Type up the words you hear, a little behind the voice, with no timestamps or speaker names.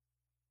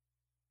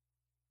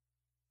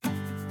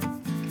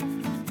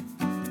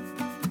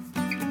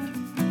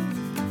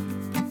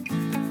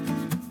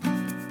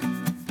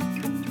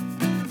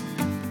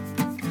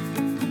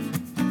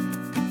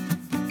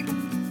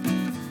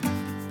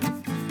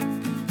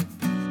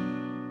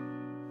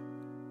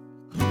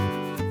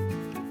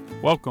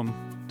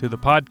Welcome to the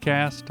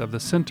podcast of the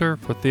Center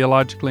for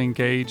Theologically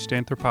Engaged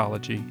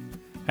Anthropology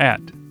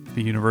at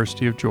the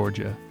University of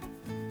Georgia.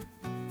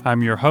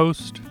 I'm your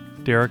host,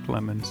 Derek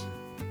Lemons,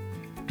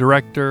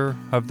 Director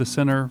of the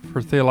Center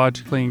for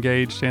Theologically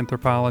Engaged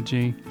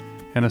Anthropology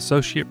and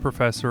Associate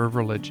Professor of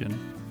Religion.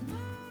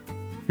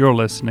 You're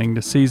listening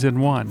to Season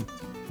 1,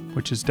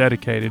 which is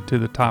dedicated to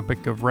the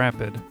topic of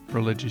rapid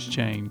religious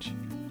change.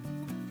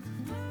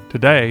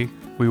 Today,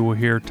 we will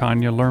hear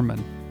Tanya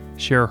Luhrmann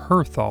share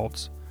her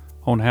thoughts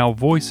on how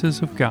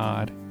voices of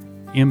God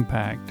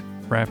impact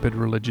rapid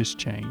religious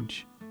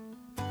change.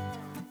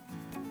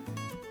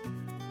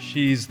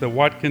 She's the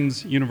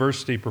Watkins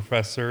University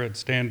professor at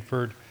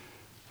Stanford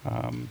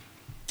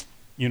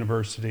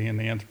University in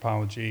the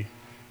anthropology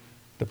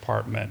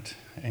department,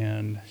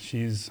 and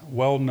she's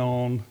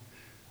well-known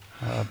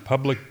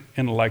public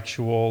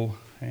intellectual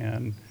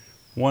and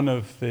one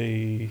of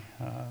the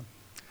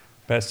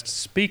best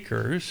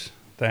speakers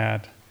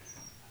that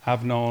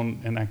I've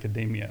known in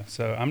academia.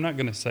 So I'm not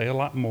going to say a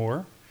lot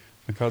more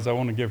because I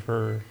want to give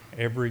her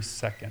every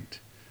second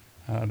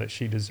that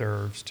she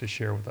deserves to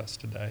share with us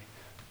today.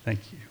 Thank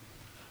you.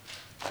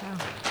 Wow.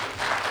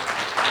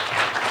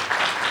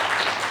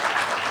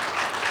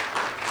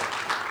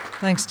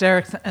 Thanks,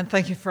 Derek, and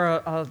thank you for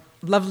a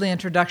lovely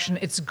introduction.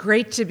 It's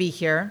great to be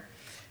here.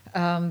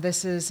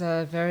 This is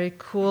a very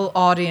cool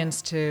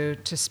audience to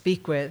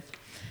speak with.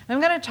 I'm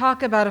going to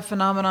talk about a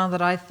phenomenon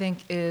that I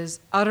think is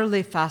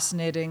utterly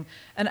fascinating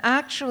and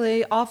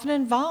actually often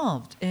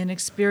involved in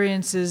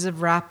experiences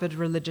of rapid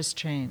religious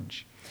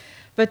change.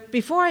 But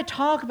before I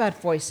talk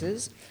about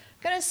voices,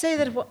 I'm going to say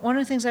that one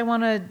of the things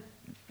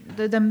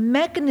the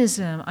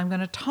mechanism I'm going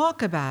to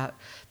talk about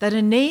that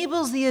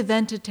enables the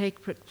event to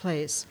take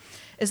place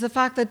is the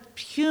fact that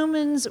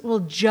humans will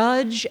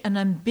judge an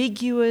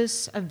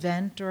ambiguous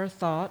event or a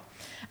thought,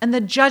 and the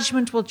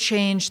judgment will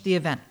change the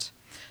event.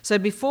 So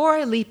before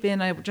I leap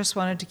in, I just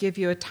wanted to give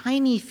you a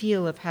tiny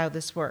feel of how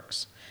this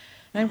works.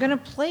 And I'm going to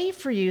play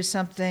for you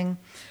something,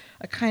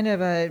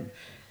 an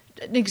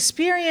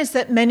experience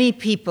that many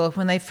people,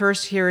 when they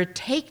first hear it,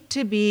 take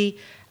to be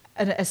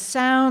a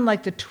sound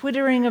like the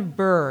twittering of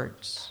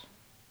birds.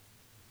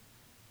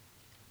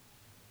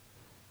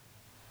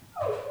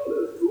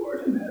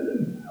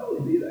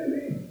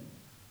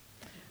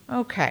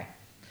 Okay.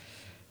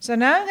 So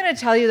now I'm going to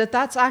tell you that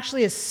that's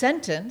actually a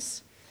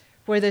sentence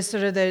where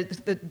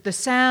the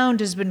sound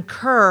has been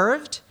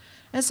curved.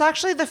 And it's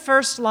actually the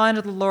first line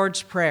of the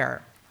Lord's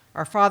Prayer.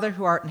 Our Father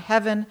who art in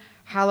heaven,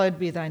 hallowed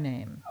be thy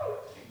name.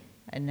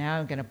 And now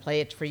I'm going to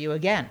play it for you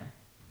again.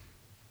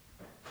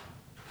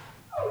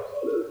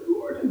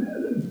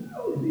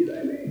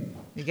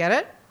 You get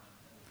it?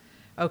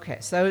 Okay,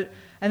 so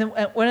and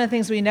one of the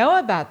things we know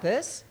about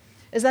this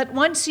is that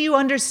once you've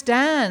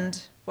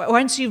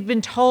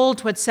been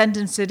told what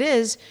sentence it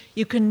is,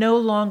 you can no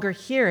longer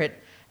hear it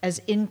as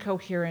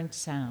incoherent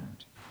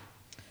sound.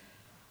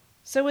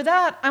 So with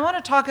that, I want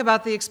to talk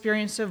about the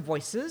experience of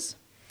voices.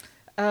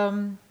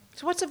 So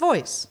what's a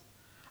voice?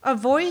 A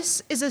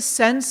voice is a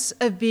sense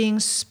of being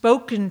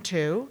spoken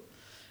to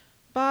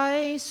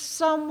by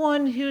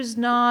someone who's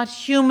not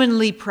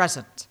humanly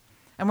present.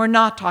 And we're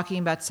not talking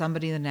about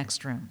somebody in the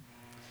next room.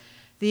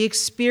 The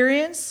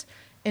experience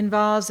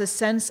involves a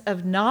sense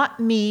of not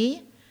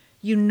me.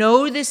 You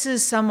know this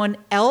is someone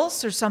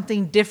else or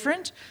something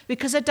different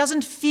because it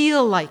doesn't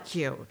feel like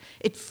you.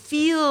 It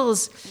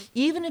feels,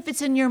 even if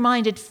it's in your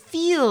mind, it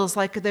feels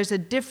like there's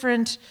it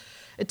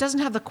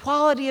doesn't have the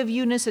quality of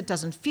you-ness, it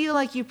doesn't feel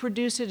like you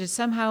produce it, it's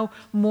somehow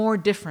more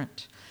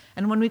different.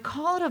 And when we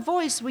call it a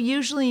voice, we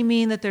usually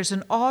mean that there's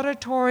an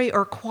auditory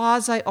or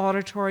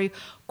quasi-auditory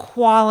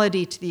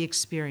quality to the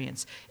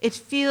experience. It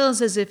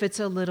feels as if it's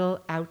a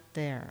little out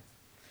there.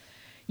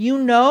 You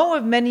know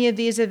of many of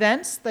these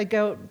events. They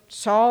go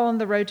Saul on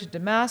the road to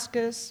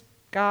Damascus,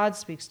 God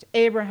speaks to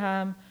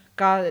Abraham,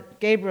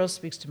 Gabriel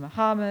speaks to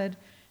Muhammad,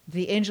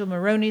 the angel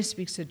Moroni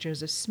speaks to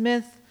Joseph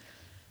Smith.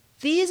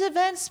 These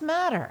events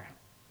matter.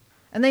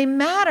 And they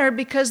matter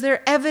because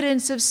they're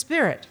evidence of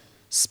spirit.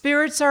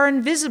 Spirits are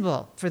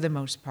invisible, for the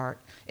most part,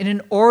 in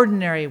an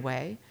ordinary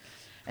way.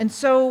 And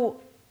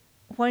so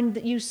when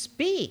the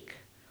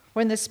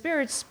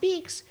Spirit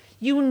speaks,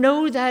 you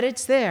know that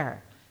it's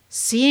there.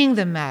 Seeing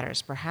them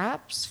matters,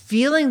 perhaps.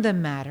 Feeling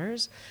them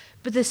matters.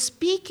 But the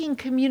speaking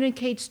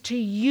communicates to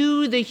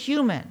you, the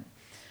human,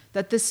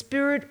 that the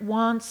Spirit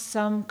wants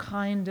some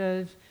kind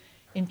of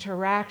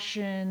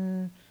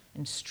interaction,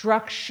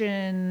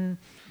 instruction,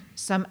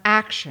 some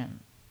action.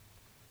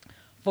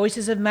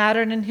 Voices have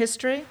mattered in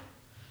history.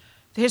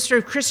 The history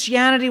of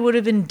Christianity would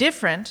have been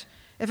different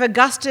if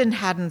Augustine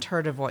hadn't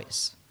heard a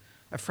voice.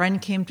 A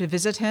friend came to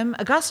visit him.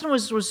 Augustine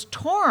was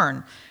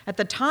torn at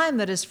the time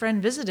that his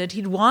friend visited.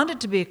 He'd wanted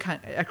to be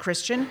a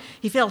Christian.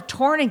 He felt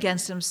torn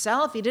against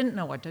himself. He didn't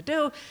know what to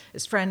do.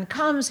 His friend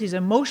comes. He's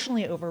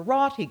emotionally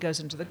overwrought. He goes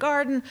into the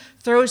garden,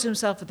 throws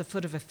himself at the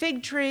foot of a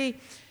fig tree,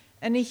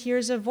 and he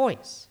hears a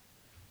voice.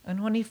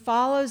 And when he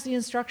follows the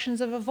instructions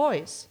of a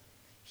voice,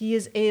 he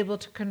is able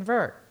to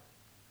convert.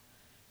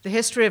 The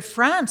history of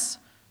France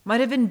might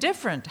have been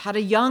different had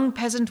a young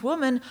peasant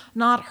woman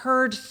not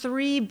heard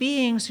three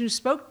beings who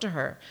spoke to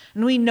her.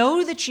 And we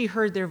know that she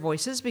heard their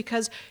voices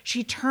because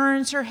she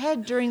turns her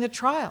head during the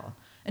trial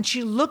and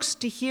she looks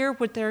to hear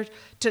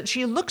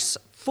she looks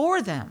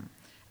for them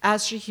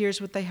as she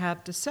hears what they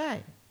have to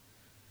say.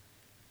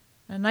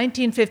 In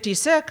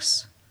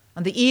 1956,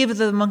 on the eve of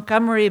the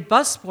Montgomery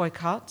bus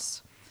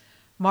boycotts,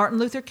 Martin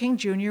Luther King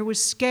Jr.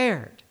 was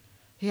scared.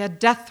 He had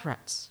death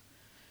threats.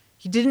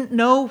 He didn't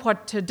know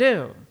what to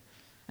do.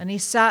 And he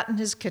sat in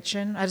his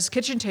kitchen, at his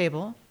kitchen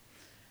table,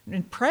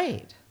 and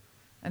prayed.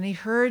 And he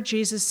heard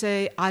Jesus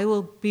say, "I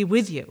will be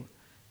with you."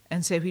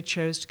 And so he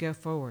chose to go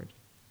forward.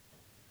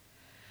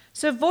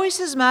 So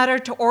voices matter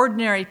to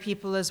ordinary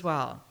people as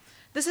well.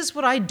 This is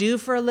what I do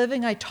for a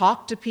living. I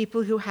talk to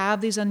people who have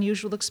these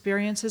unusual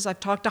experiences. I've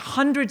talked to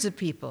hundreds of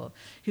people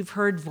who've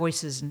heard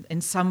voices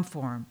in some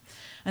form.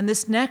 And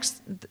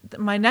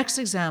my next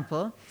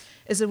example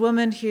is a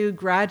woman who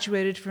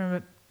graduated from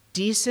a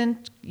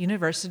decent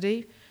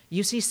university,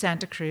 UC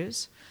Santa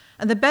Cruz,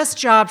 and the best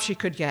job she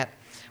could get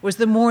was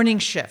the morning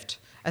shift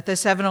at the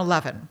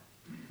 7-Eleven.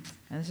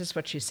 And this is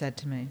what she said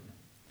to me.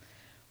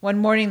 One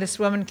morning, this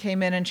woman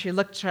came in and she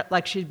looked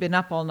like she'd been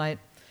up all night.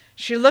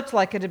 She looked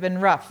like it had been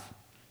rough.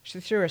 She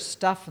threw her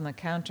stuff on the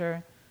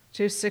counter,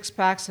 2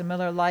 6-packs of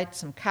Miller Lite,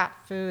 some cat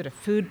food, a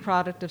food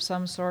product of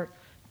some sort,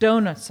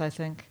 donuts, I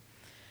think.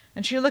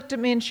 And she looked at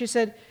me and she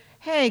said,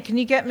 "Hey, can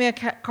you get me a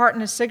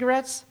carton of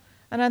cigarettes?"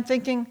 And I'm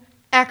thinking,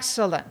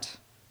 excellent.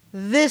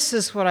 This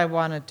is what I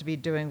wanted to be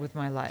doing with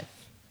my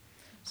life.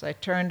 So I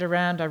turned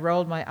around, I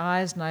rolled my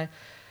eyes, and I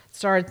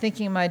started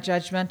thinking my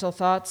judgmental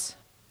thoughts.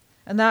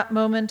 In that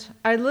moment,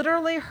 I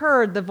literally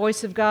heard the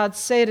voice of God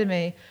say to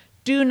me,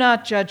 "Do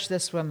not judge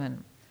this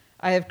woman.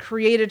 I have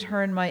created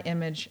her in my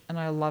image, and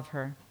I love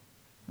her."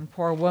 And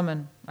poor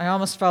woman, I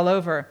almost fell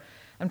over.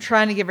 I'm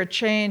trying to give her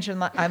change,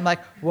 and I'm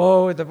like,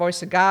 whoa, the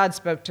voice of God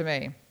spoke to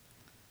me.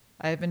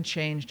 I have been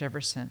changed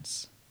ever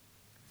since.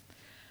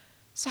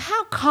 So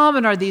how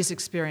common are these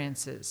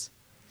experiences?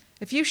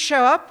 If you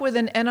show up with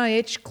an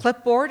NIH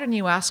clipboard and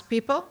you ask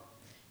people,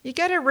 you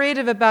get a rate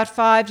of about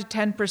 5 to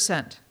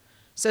 10%.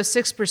 So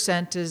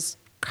 6% is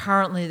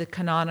currently the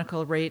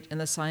canonical rate in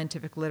the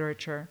scientific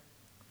literature.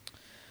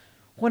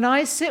 When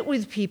I sit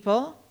with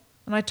people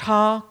and I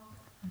talk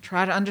and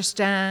try to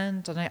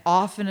understand, and I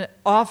often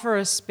offer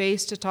a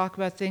space to talk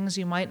about things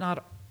you might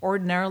not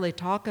ordinarily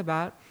talk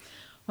about,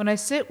 when I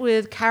sit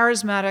with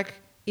charismatic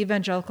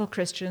evangelical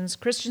Christians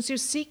who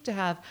seek to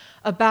have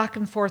a back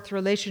and forth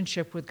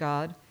relationship with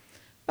God,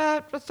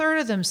 about a third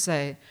of them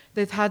say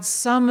they've had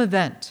some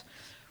event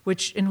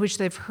in which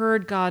they've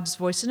heard God's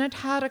voice, and it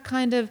had a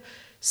kind of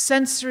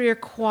sensory or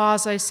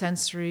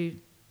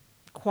quasi-sensory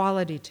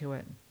quality to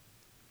it.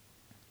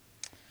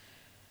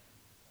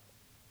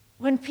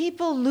 When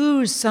people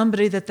lose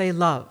somebody that they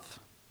love,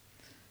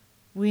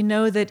 we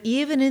know that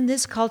even in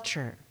this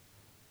culture,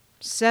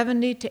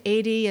 70 to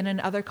 80, and in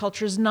other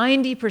cultures,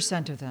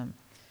 90% of them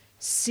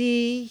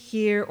see,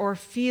 hear, or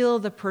feel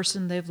the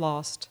person they've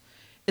lost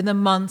in the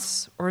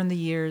months or in the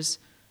years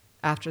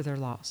after their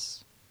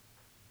loss.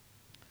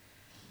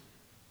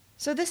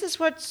 So this is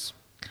what's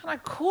kind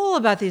of cool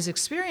about these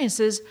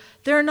experiences.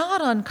 They're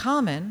not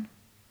uncommon,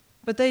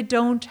 but they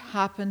don't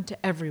happen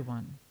to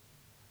everyone.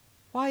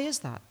 Why is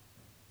that?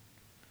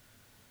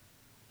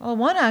 Well,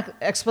 one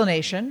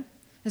explanation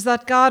is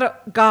that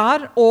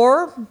God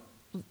or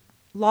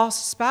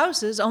lost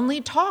spouses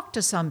only talk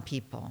to some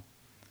people.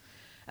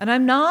 And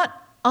I'm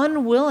not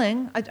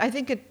unwilling,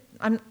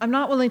 I'm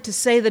not willing to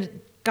say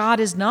that God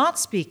is not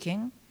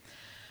speaking.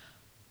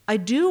 I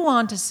do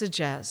want to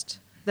suggest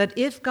that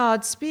if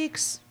God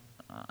speaks,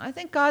 I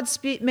think God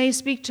may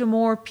speak to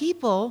more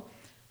people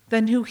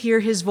than who hear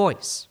his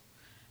voice.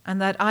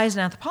 And that I, as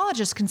an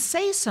anthropologist, can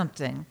say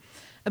something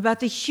about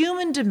the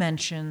human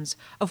dimensions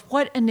of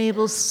what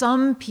enables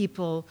some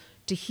people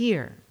to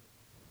hear.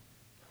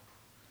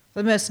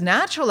 The most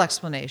natural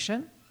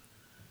explanation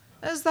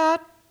is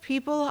that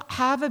people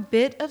have a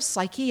bit of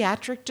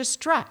psychiatric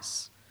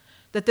distress,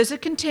 that there's a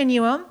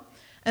continuum,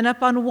 and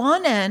up on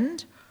one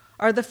end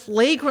are the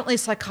flagrantly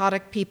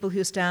psychotic people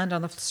who stand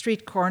on the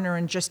street corner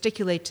and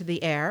gesticulate to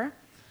the air,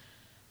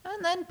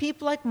 and then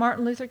people like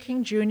Martin Luther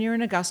King Jr.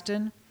 and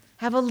Augustine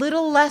have a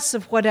little less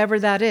of whatever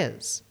that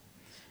is,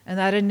 and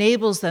that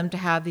enables them to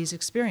have these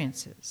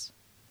experiences.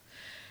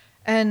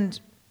 And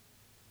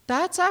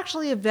that's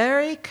actually a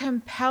very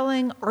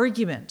compelling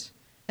argument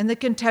in the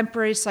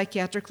contemporary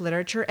psychiatric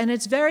literature, and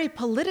it's very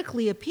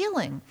politically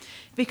appealing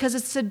because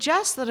it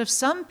suggests that if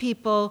some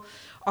people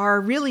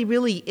are really,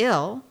 really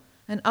ill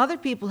and other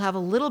people have a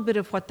little bit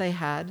of what they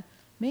had,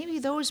 maybe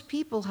those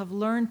people have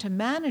learned to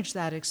manage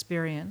that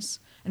experience,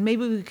 and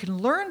maybe we can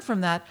learn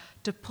from that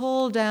to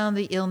pull down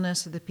the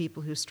illness of the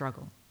people who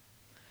struggle.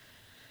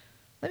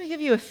 Let me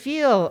give you a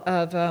feel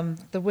of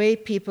the way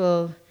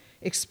people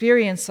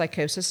experience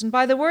psychosis. And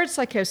by the word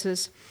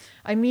psychosis,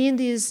 I mean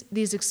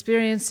these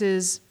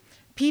experiences,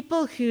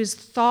 people whose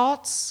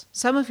thoughts,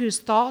 some of whose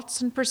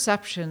thoughts and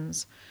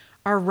perceptions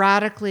are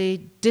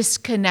radically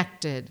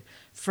disconnected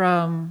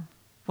from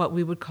what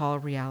we would call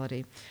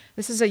reality.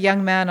 This is a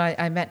young man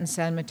I met in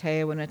San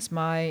Mateo, and it's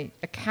my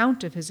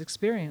account of his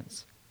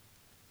experience.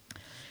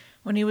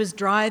 When he was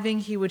driving,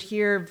 he would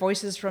hear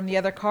voices from the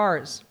other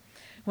cars.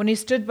 When he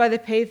stood by the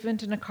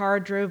pavement and a car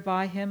drove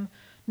by him,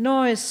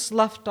 noise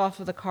sloughed off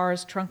of the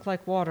car's trunk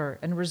like water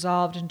and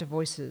resolved into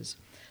voices,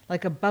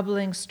 like a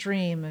bubbling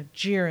stream of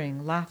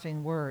jeering,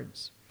 laughing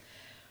words.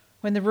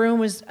 When the room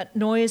was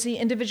noisy,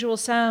 individual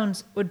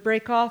sounds would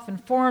break off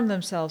and form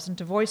themselves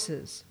into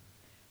voices.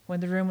 When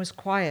the room was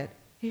quiet,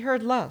 he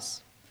heard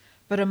less,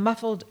 but a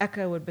muffled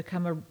echo would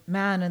become a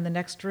man in the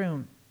next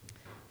room.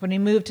 When he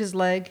moved his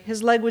leg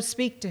would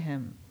speak to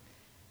him.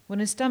 When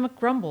his stomach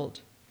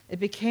grumbled, it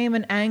became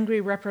an angry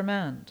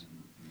reprimand.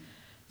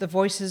 The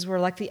voices were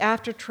like the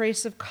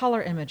aftertrace of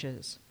color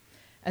images,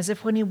 as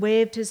if when he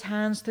waved his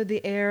hands through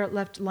the air, it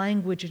left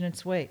language in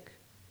its wake.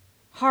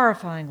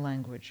 Horrifying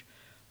language,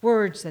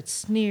 words that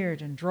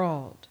sneered and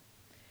drawled.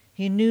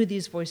 He knew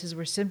these voices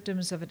were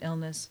symptoms of an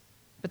illness,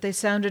 but they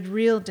sounded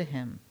real to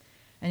him,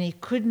 and he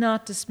could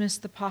not dismiss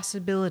the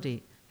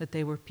possibility that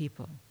they were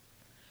people.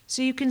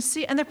 So you can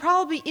see, and there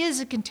probably is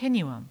a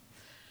continuum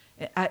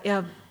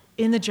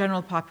in the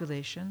general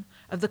population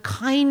of the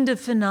kind of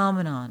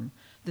phenomenon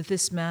that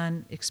this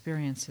man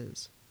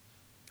experiences.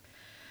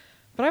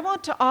 But I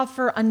want to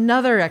offer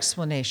another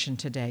explanation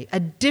today, a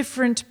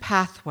different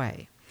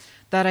pathway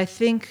that I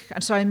think,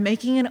 so I'm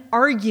making an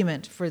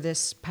argument for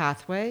this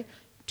pathway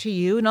to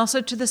you and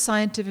also to the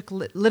scientific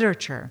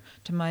literature,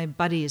 to my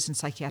buddies in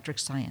psychiatric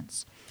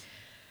science.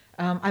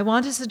 I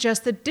want to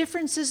suggest that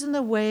differences in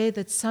the way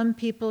that some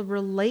people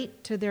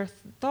relate to their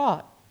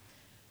thought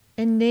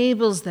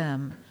enables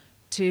them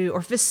to,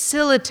 or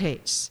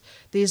facilitates,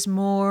 these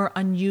more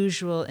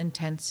unusual,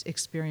 intense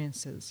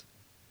experiences.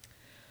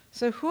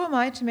 So who am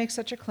I to make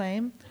such a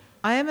claim?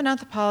 I am an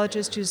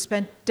anthropologist who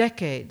spent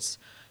decades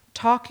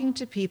talking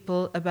to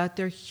people about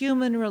their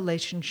human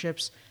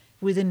relationships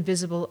with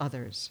invisible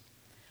others.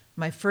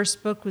 My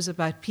first book was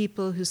about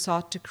people who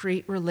sought to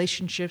create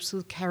relationships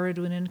with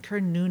Caradun and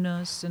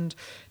Cernunnos and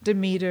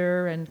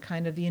Demeter and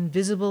kind of the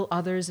invisible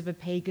others of a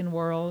pagan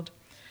world.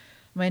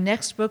 My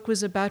next book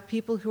was about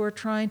people who are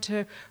trying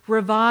to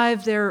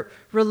revive their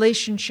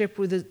relationship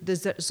with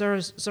the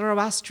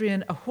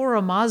Zoroastrian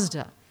Ahura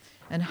Mazda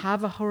and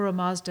have Ahura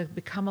Mazda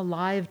become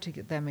alive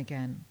to them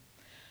again.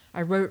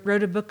 I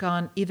wrote a book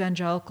on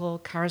evangelical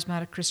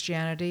charismatic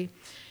Christianity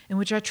in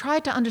which I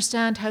tried to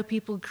understand how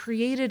people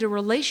created a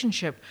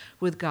relationship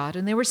with God,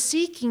 and they were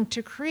seeking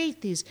to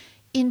create these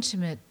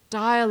intimate,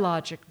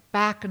 dialogic,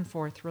 back and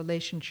forth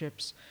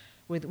relationships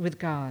with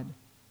God.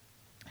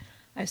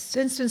 I've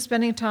since been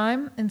spending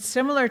time in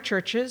similar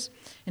churches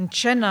in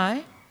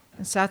Chennai,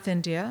 in South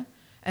India,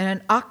 and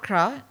in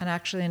Accra, and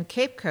actually in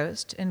Cape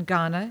Coast, in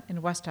Ghana,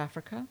 in West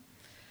Africa.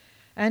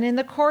 And in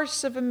the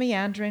course of a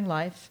meandering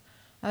life,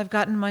 I've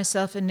gotten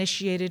myself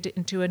initiated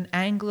into an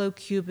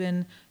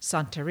Anglo-Cuban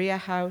Santeria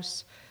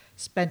house,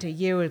 spent a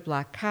year with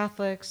Black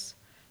Catholics,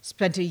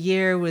 spent a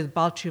year with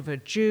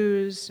Balchuva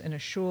Jews in a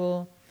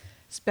shul,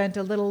 spent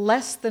a little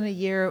less than a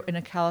year in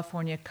a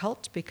California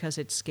cult because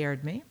it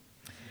scared me.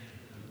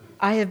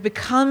 I have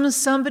become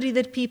somebody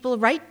that people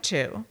write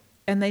to,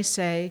 and they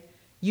say,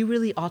 you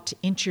really ought to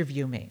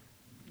interview me.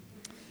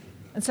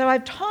 And so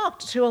I've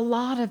talked to a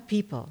lot of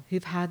people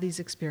who've had these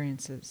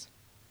experiences.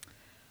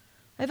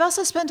 I've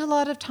also spent a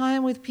lot of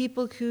time with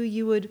people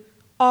who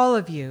all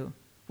of you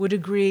would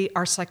agree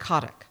are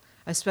psychotic.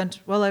 I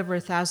spent well over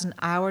 1,000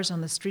 hours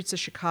on the streets of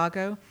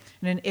Chicago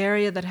in an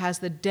area that has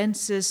the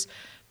densest,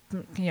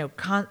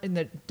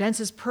 the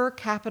densest per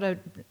capita,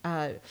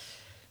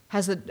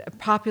 has a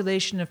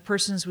population of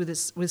persons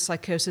with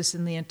psychosis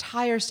in the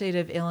entire state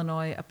of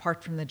Illinois,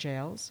 apart from the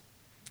jails.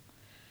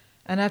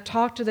 And I've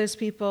talked to those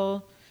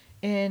people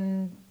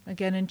in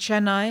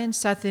Chennai, in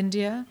South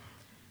India,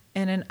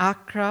 and in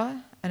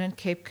Accra, and in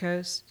Cape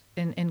Coast,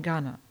 in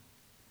Ghana.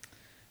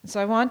 And so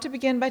I want to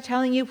begin by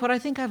telling you what I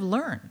think I've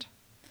learned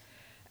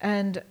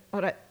and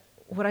what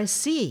I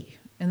see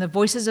in the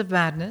voices of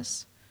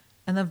madness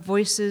and the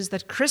voices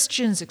that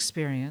Christians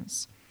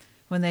experience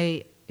when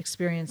they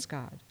experience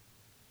God.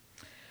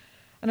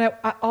 And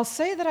I'll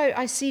say that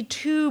I see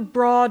two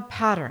broad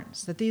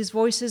patterns, that these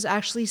voices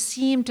actually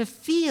seem to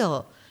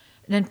feel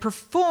and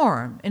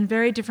perform in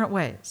very different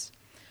ways.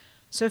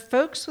 So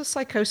folks with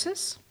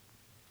psychosis,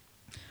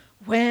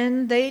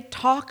 when they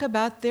talk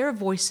about their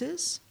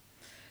voices,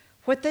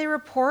 what they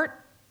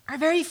report are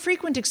very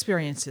frequent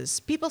experiences.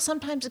 People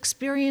sometimes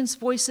experience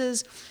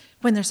voices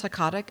when they're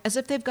psychotic as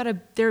if they've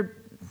got their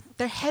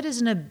head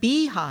is in a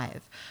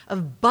beehive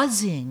of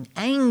buzzing,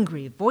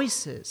 angry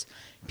voices.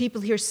 People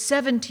hear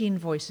 17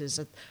 voices,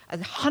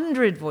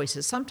 100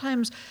 voices,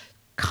 sometimes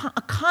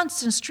a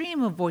constant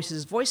stream of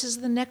voices, voices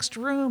in the next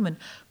room, and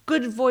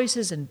good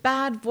voices and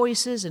bad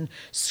voices and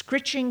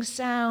scritching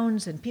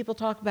sounds, and people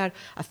talk about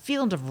a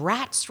field of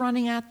rats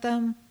running at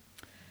them.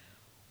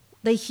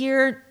 They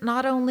hear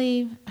not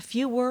only a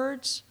few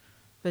words,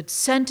 but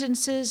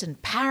sentences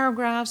and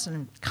paragraphs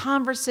and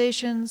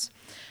conversations,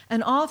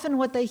 and often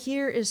what they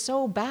hear is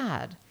so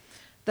bad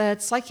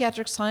that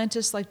psychiatric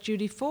scientists like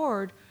Judy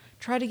Ford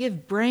try to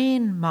give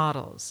brain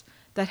models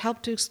that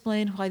help to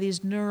explain why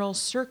these neural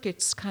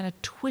circuits kind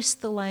of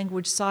twist the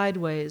language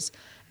sideways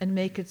and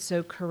make it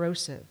so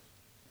corrosive.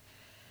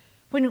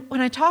 When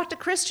I talk to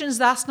Christians,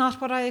 that's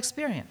not what I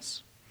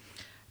experience.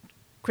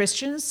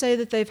 Christians say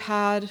that they've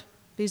had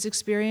these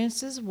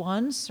experiences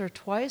once or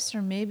twice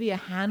or maybe a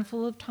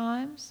handful of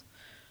times.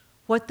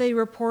 What they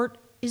report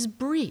is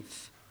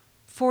brief,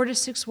 4 to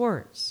 6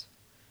 words.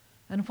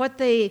 And what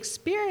they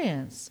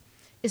experience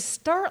is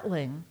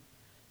startling,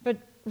 but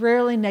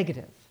rarely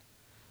negative.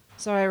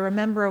 So I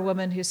remember a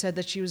woman who said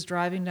that she was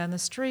driving down the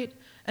street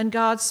and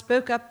God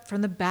spoke up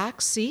from the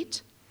back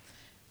seat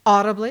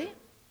audibly,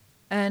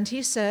 and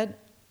he said,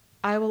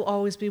 "I will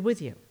always be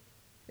with you."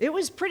 It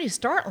was pretty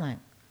startling.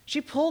 She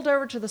pulled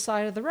over to the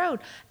side of the road,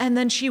 and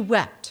then she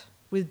wept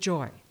with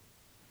joy.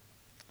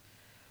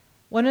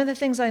 One of the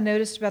things I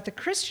noticed about the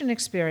Christian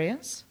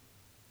experience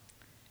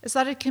is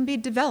that it can be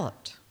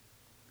developed.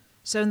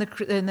 So in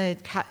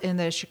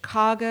the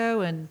Chicago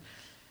and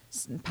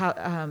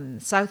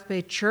South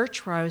Bay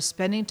Church, where I was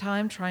spending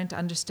time trying to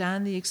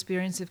understand the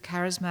experience of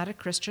charismatic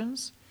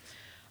Christians,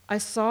 I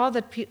saw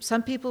that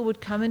some people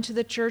would come into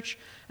the church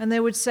and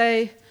they would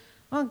say,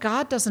 "Well,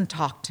 God doesn't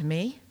talk to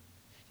me.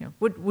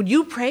 Would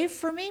you pray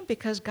for me?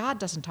 Because God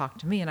doesn't talk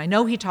to me, and I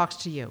know he talks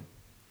to you."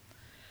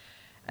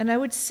 And I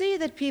would see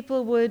that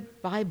people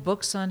would buy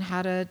books on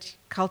how to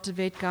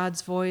cultivate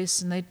God's voice,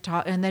 and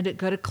they'd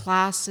go to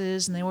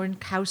classes, and they were in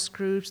house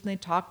groups, and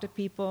they'd talk to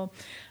people.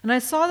 And I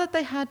saw that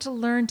they had to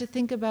learn to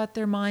think about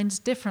their minds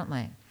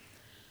differently.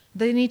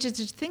 They needed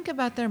to think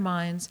about their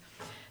minds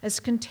as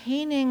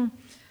containing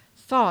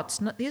thoughts.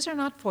 These are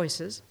not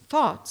voices,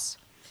 thoughts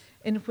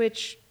in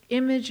which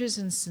images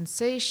and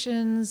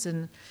sensations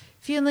and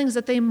feelings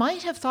that they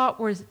might have thought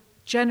were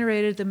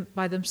generated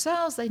by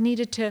themselves, they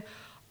needed to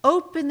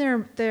open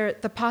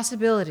the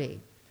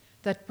possibility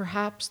that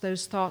perhaps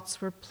those thoughts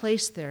were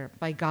placed there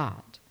by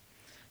God,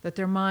 that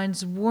their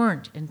minds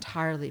weren't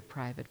entirely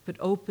private, but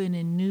open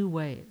in new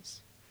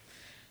ways.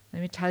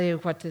 Let me tell you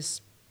what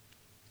this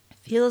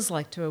feels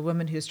like to a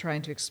woman who's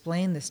trying to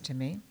explain this to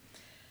me.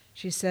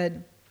 She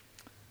said,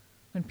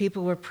 when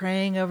people were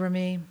praying over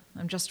me,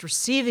 I'm just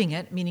receiving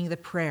it, meaning the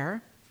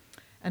prayer,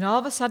 and all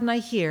of a sudden I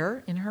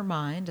hear in her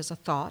mind as a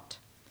thought,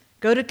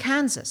 "Go to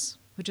Kansas,"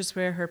 which is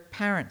where her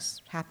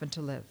parents happen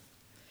to live.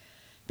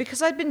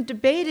 Because I'd been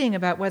debating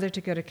about whether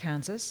to go to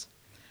Kansas,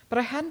 but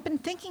I hadn't been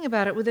thinking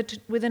about it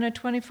within a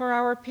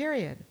 24-hour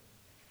period.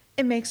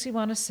 It makes you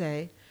want to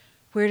say,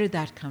 where did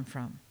that come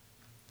from?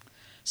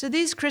 So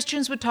these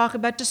Christians would talk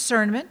about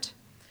discernment.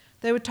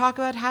 They would talk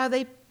about how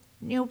they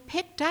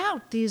picked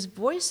out these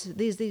voices,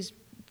 these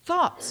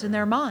thoughts in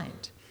their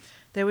mind.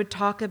 They would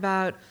talk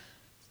about,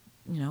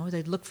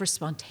 they'd look for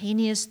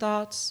spontaneous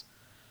thoughts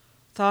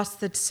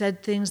that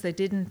said things that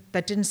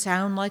didn't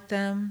sound like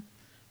them,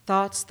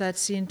 thoughts that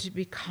seemed to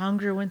be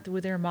congruent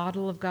with their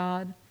model of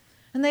God.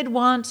 And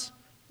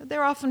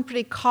they're often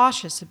pretty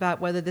cautious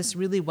about whether this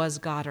really was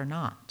God or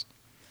not.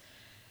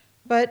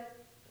 But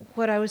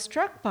what I was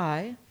struck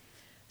by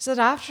is that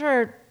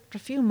after a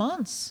few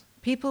months,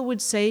 people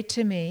would say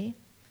to me,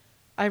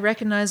 "I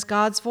recognize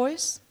God's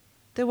voice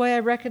the way I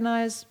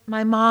recognize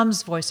my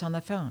mom's voice on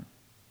the phone."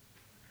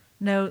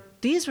 Now,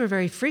 these were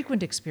very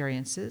frequent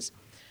experiences,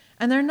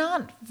 and they're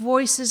not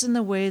voices in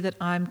the way that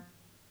I'm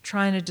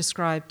trying to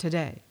describe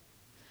today.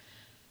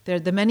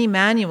 The many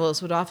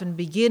manuals would often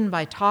begin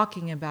by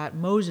talking about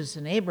Moses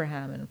and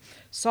Abraham and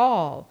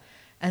Saul,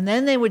 and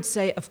then they would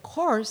say, of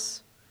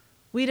course,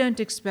 we don't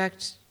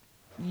expect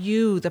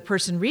you, the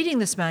person reading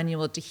this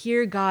manual, to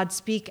hear God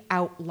speak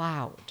out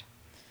loud.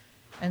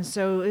 And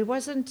so it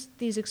wasn't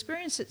these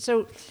experiences.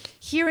 So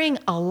hearing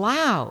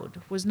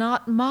aloud was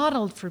not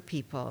modeled for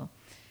people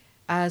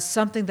as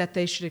something that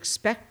they should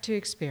expect to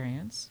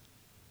experience.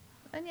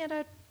 And yet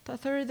a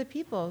third of the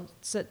people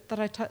that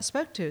I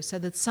spoke to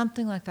said that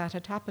something like that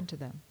had happened to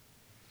them.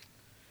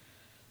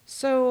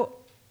 So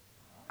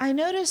I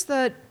noticed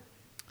that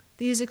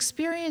these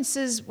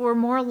experiences were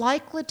more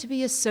likely to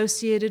be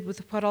associated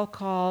with what I'll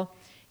call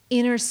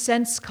inner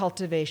sense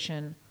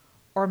cultivation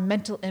or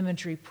mental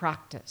imagery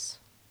practice.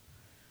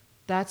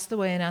 That's the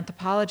way an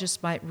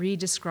anthropologist might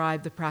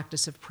re-describe the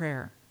practice of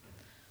prayer.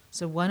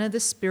 So one of the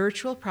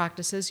spiritual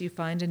practices you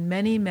find in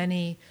many,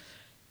 many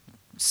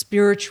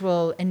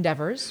spiritual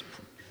endeavors,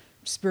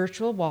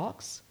 spiritual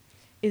walks,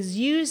 is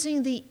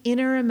using the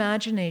inner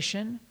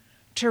imagination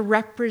to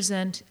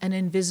represent an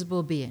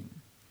invisible being.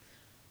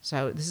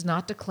 So this is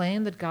not to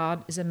claim that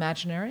God is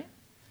imaginary.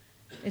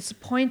 It's to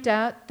point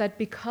out that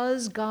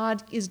because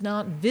God is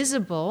not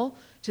visible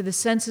to the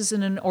senses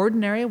in an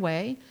ordinary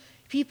way,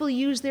 people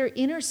use their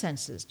inner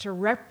senses to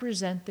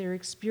represent their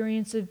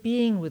experience of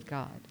being with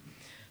God.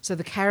 So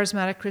the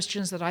charismatic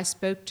Christians that I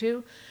spoke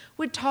to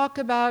would talk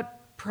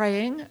about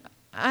praying,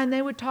 and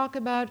they would talk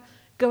about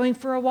going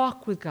for a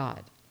walk with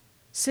God,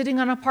 sitting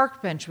on a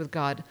park bench with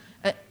God,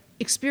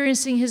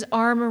 experiencing his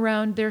arm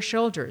around their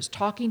shoulders,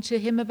 talking to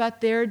him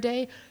about their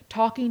day,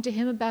 talking to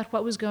him about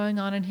what was going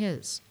on in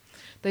his.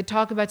 They'd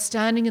talk about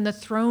standing in the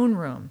throne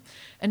room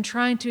and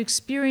trying to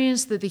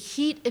experience the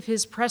heat of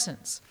his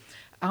presence,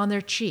 on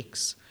their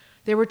cheeks.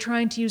 They were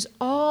trying to use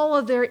all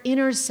of their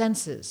inner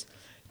senses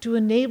to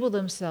enable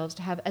themselves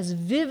to have as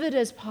vivid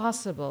as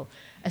possible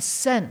a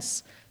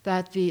sense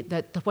that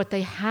what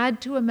they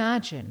had to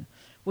imagine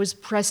was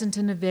present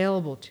and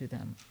available to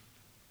them.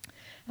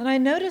 And I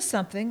noticed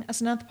something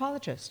as an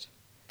anthropologist.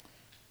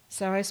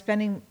 So I was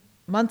spending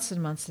months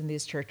and months in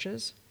these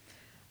churches,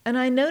 and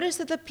I noticed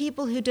that the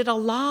people who did a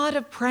lot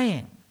of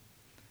praying,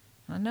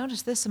 I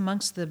noticed this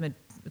amongst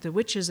the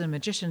witches and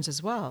magicians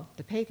as well,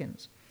 the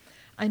pagans,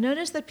 I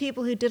noticed that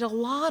people who did a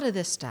lot of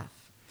this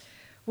stuff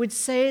would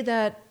say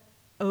that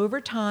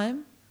over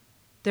time,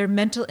 their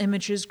mental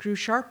images grew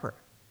sharper.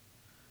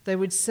 They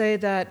would say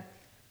that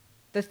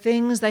the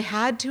things they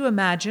had to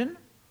imagine,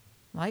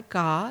 like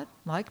God,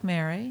 like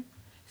Mary,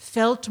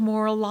 felt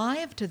more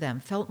alive to them,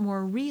 felt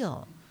more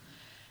real.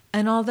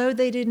 And although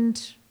they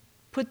didn't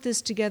put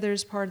this together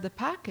as part of the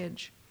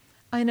package,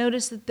 I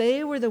noticed that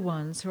they were the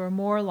ones who are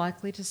more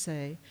likely to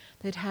say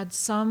they'd had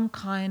some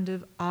kind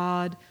of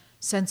odd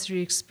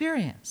sensory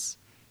experience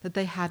that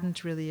they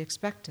hadn't really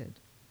expected.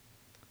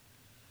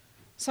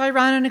 So I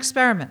ran an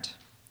experiment.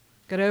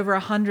 Got over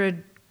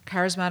 100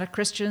 charismatic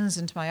Christians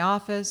into my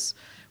office.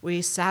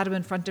 We sat them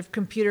in front of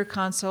computer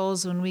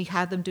consoles and we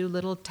had them do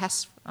little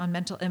tests on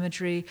mental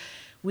imagery.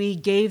 We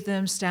gave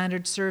them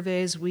standard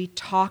surveys. We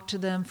talked to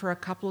them for a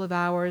couple of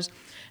hours.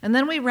 And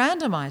then we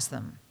randomized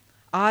them,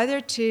 either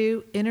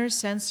to inner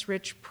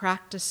sense-rich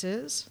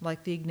practices,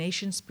 like the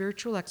Ignatian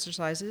spiritual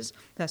exercises,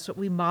 that's what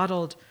we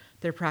modeled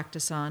their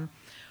practice on,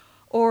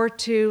 or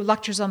to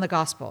lectures on the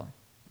gospel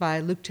by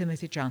Luke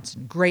Timothy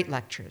Johnson, great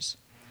lectures.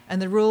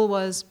 And the rule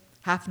was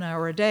half an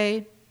hour a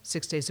day,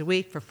 6 days a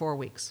week for 4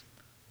 weeks.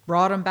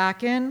 Brought them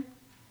back in,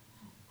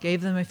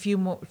 gave them a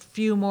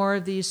few more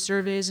of these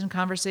surveys and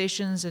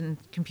conversations and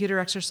computer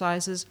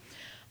exercises.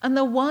 And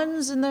the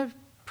ones in the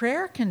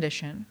prayer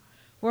condition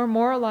were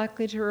more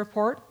likely to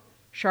report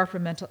sharper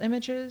mental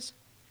images,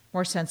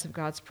 more sense of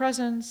God's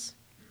presence,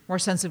 more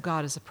sense of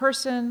God as a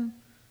person,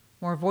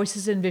 more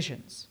voices and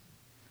visions.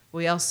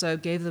 We also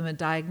gave them a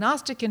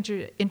diagnostic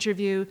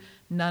interview.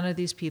 None of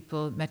these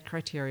people met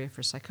criteria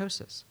for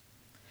psychosis.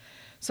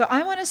 So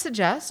I want to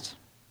suggest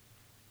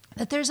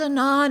that there's a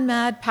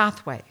non-mad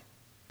pathway,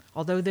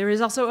 although there is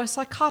also a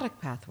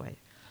psychotic pathway.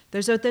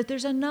 There's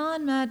a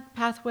non-mad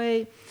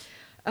pathway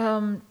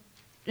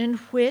in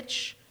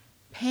which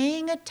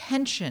paying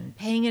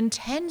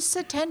intense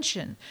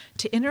attention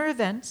to inner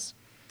events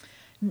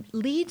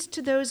leads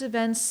to those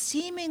events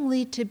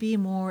seemingly to be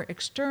more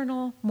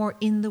external, more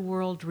in the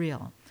world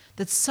real.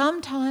 That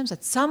sometimes,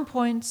 at some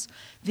points,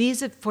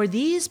 for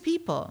these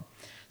people,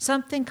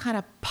 something kind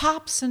of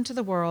pops into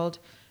the world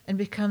and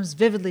becomes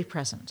vividly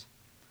present.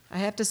 I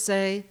have to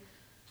say,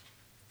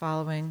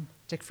 following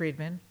Dick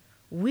Friedman,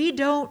 we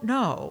don't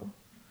know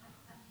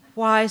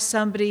why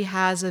somebody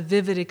has a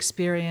vivid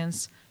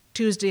experience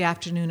Tuesday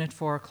afternoon at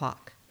 4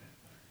 o'clock.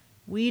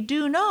 We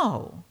do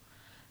know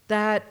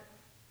that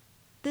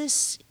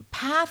this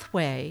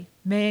pathway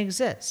may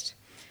exist.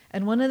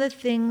 And one of the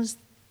things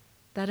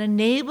that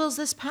enables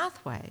this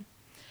pathway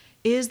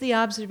is the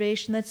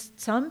observation that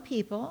some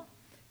people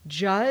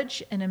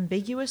judge an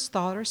ambiguous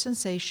thought or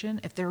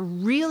sensation if they're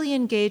really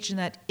engaged in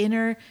that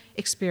inner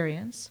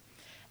experience,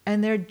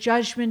 and their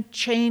judgment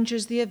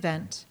changes the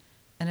event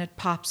and it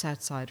pops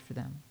outside for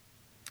them.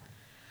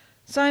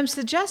 So I'm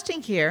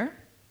suggesting here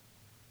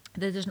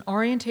that there's an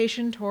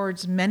orientation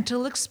towards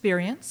mental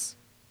experience,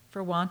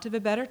 for want of a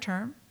better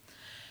term,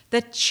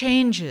 that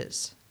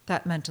changes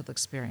that mental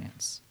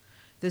experience.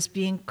 This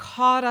being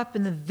caught up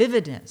in the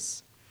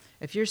vividness.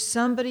 If you're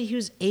somebody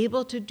who's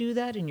able to do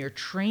that and you're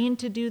trained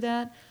to do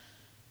that,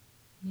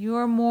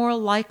 you're more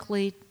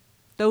likely,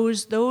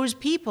 those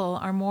people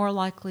are more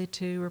likely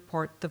to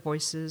report the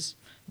voices,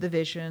 the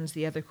visions,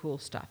 the other cool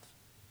stuff.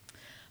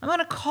 I'm going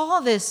to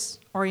call this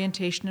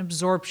orientation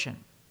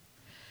absorption.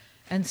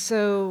 And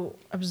so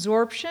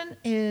absorption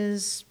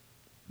is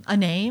a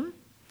name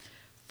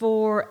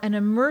for an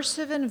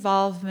immersive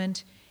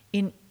involvement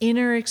in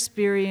inner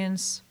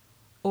experience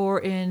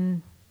or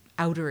in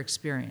outer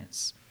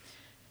experience.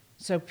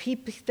 So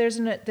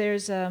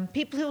there's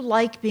people who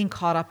like being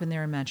caught up in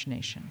their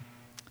imagination.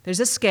 There's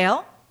a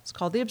scale. It's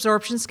called the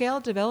absorption scale,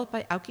 developed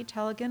by Auke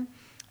Tellegen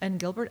and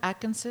Gilbert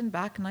Atkinson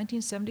back in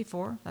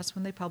 1974. That's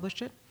when they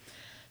published it.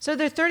 So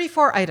there are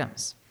 34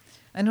 items.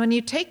 And when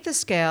you take the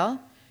scale,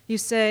 you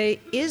say,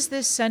 is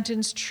this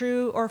sentence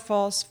true or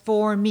false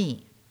for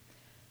me?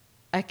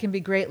 I can be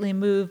greatly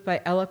moved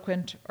by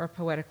eloquent or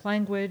poetic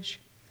language.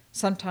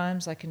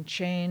 Sometimes I can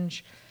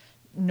change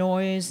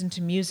noise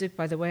into music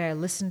by the way I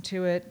listen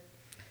to it.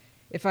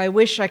 If I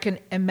wish, I can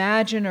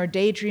imagine or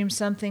daydream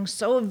something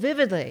so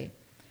vividly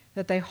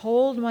that they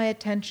hold my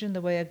attention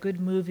the way a good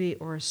movie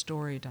or a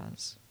story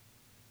does.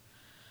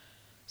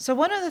 So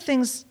one of the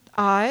things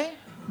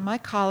my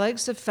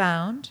colleagues have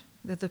found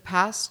that the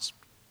past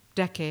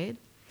decade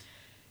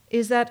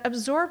is that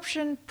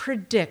absorption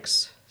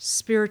predicts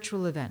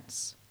spiritual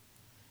events,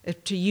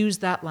 to use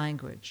that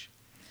language.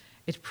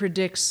 It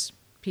predicts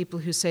people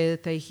who say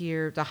that they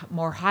hear, the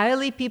more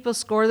highly people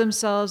score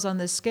themselves on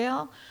this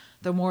scale,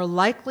 the more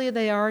likely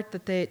they are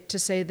to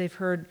say they've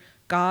heard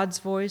God's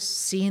voice,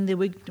 seen the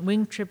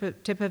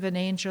wingtip of an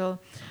angel.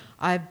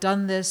 I've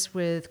done this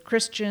with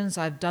Christians.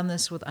 I've done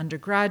this with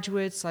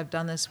undergraduates. I've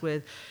done this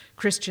with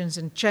Christians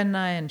in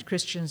Chennai and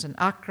Christians in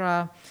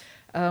Accra.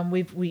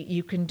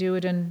 You can do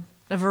it in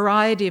a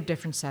variety of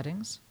different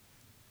settings.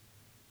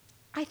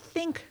 I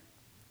think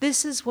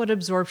this is what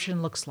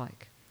absorption looks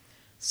like.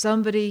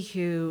 Somebody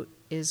who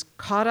is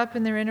caught up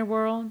in their inner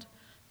world,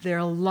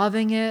 they're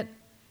loving it,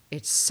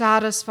 it's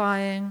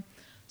satisfying.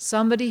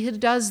 Somebody who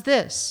does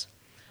this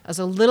is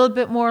a little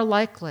bit more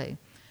likely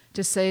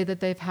to say that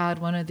they've had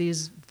one of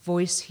these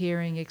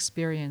voice-hearing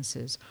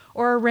experiences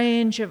or a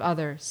range of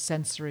other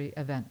sensory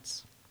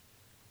events.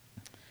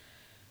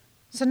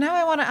 So now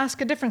I want to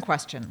ask a different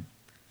question.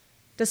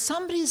 Does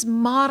somebody's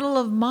model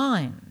of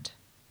mind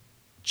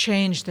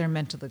change their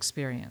mental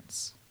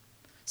experience?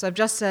 So I've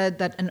just said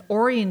that an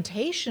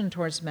orientation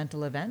towards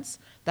mental events,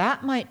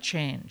 that might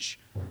change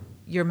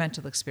your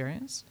mental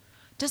experience.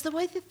 Does the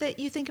way that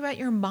you think about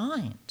your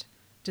mind,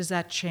 does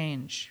that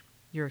change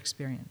your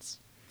experience?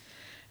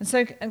 And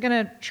so I'm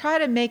going to try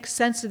to make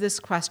sense of this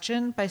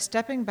question by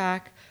stepping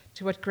back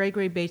to what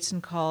Gregory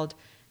Bateson called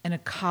an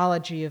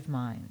ecology of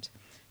mind,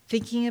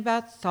 thinking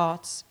about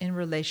thoughts in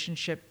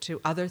relationship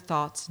to other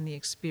thoughts in the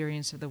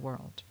experience of the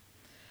world.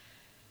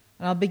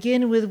 And I'll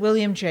begin with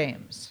William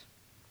James.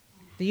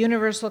 The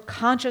universal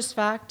conscious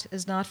fact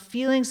is not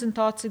feelings and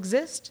thoughts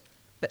exist,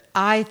 but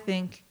I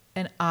think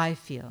and I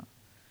feel.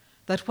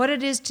 That what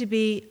it is to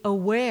be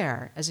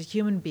aware as a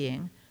human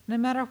being, no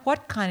matter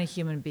what kind of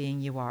human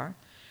being you are,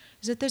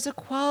 is that there's a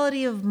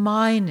quality of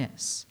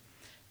myness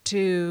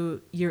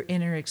to your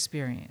inner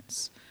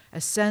experience,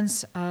 a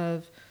sense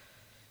of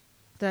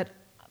that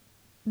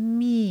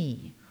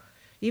me.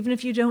 Even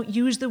if you don't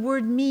use the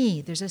word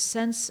me, there's a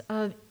sense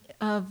of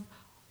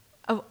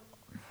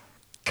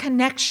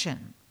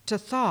connection to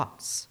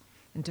thoughts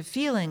and to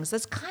feelings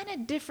that's kind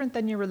of different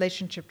than your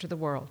relationship to the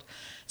world.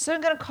 So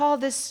I'm going to call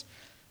this,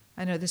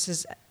 I know this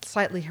is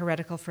slightly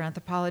heretical for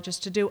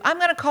anthropologists to do, I'm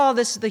going to call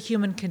this the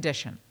human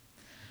condition.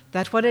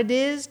 That what it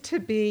is to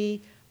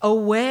be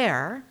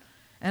aware,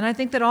 and I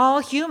think that all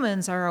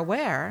humans are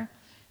aware,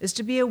 is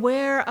to be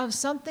aware of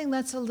something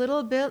that's a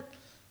little bit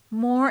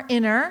more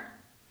inner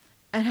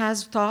and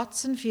has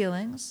thoughts and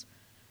feelings,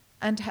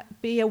 and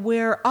be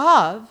aware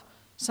of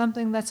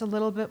something that's a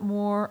little bit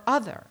more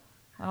other.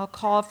 I'll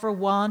call, for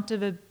want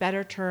of a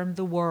better term,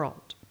 the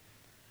world.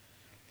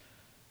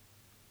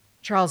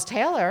 Charles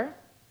Taylor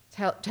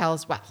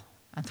tells, well,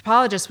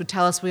 anthropologists would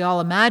tell us we all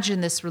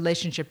imagine this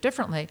relationship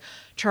differently.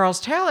 Charles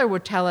Taylor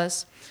would tell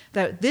us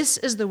that this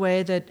is the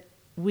way that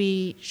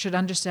we should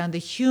understand the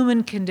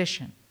human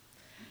condition.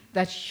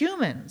 That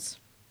humans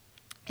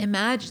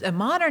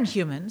modern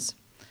humans,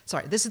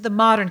 this is the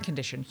modern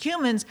condition.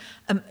 Humans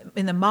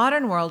in the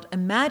modern world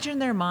imagine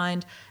their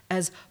mind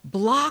as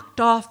blocked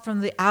off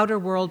from the outer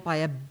world by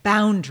a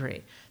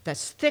boundary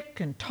that's thick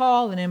and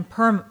tall and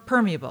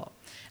impermeable.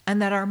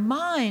 And that our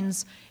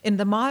minds in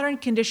the modern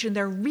condition,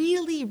 they're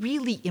really,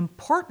 really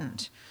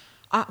important.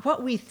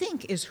 What we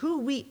think is who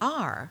we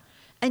are,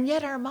 and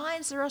yet our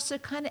minds are also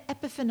kind of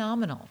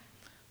epiphenomenal.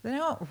 They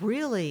don't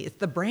really, it's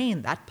the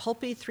brain, that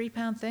pulpy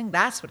 3-pound thing,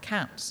 that's what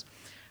counts.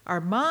 Our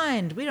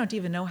mind, we don't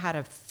even know how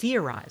to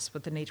theorize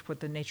what the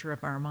nature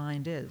of our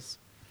mind is.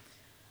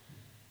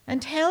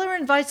 And Taylor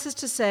invites us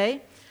to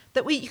say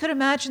that you could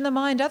imagine the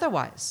mind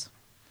otherwise.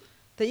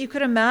 That you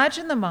could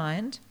imagine the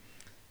mind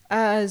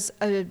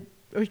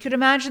or you could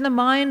imagine the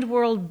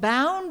mind-world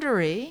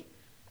boundary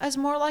as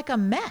more like a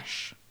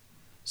mesh,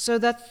 so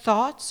that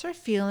thoughts or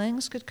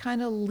feelings could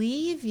kind of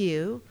leave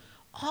you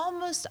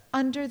almost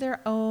under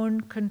their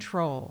own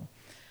control,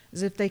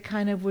 as if they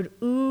kind of would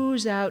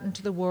ooze out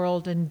into the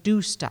world and do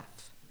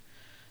stuff.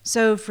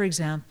 So, for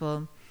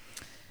example,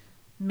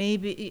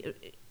 maybe,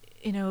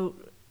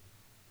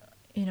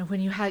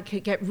 when you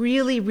get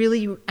really,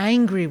 really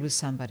angry with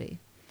somebody,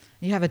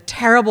 you have a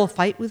terrible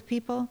fight with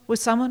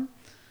someone,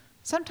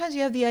 sometimes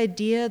you have the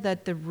idea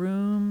that the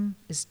room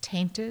is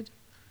tainted.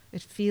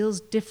 It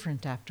feels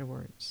different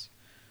afterwards.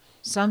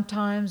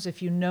 Sometimes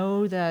if you're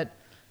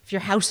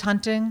house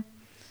hunting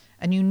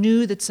and you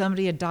knew that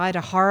somebody had died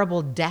a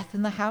horrible death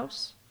in the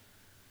house,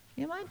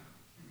 you might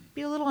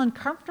be a little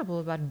uncomfortable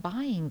about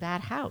buying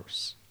that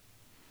house.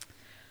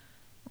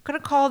 We're going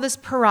to call this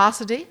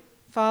porosity,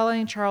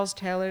 following Charles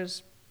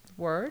Taylor's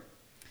word.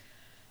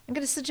 I'm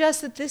going to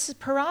suggest that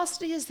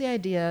porosity is the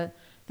idea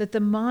that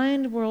the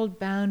mind-world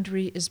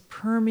boundary is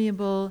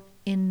permeable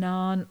in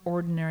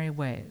non-ordinary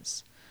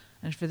ways.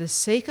 And for the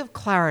sake of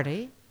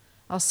clarity,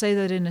 I'll say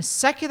that in a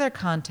secular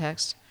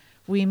context,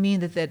 we mean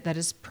that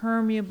is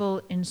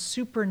permeable in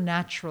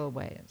supernatural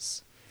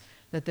ways.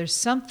 That there's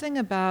something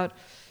about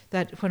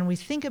that when we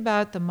think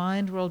about the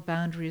mind-world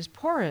boundary as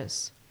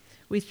porous,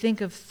 we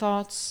think of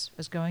thoughts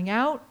as going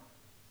out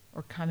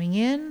or coming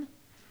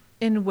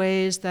in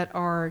ways that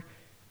are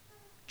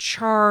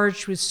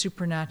charged with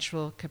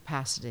supernatural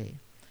capacity.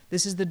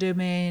 This is the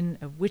domain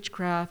of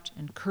witchcraft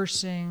and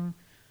cursing,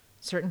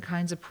 certain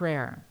kinds of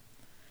prayer.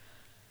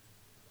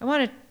 I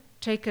want to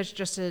take us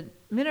just a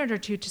minute or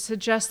two to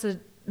suggest that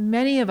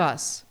many of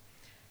us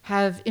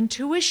have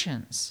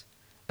intuitions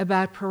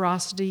about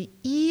porosity,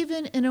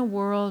 even in a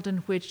world in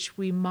which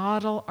we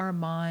model our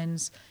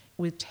minds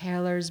with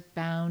Taylor's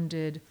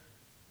bounded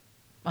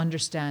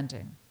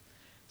understanding.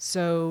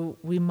 So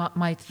we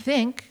might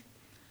think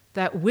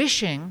that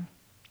wishing,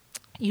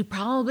 you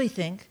probably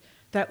think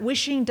that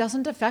wishing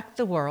doesn't affect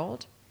the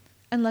world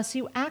unless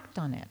you act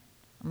on it,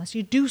 unless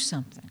you do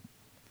something.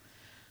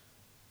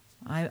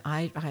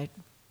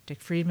 Dick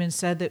Friedman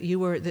said that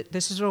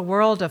this is a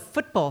world of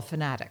football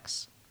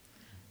fanatics.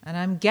 And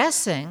I'm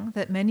guessing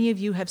that many of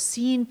you have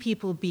seen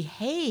people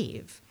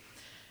behave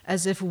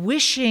as if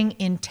wishing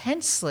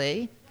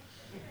intensely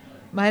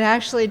might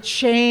actually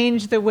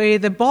change the way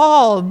the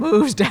ball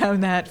moves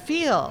down that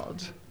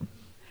field.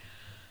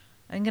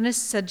 I'm going to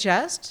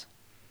suggest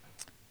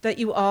that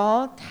you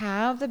all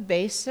have the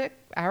basic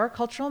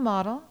agricultural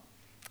model.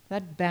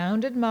 That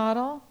bounded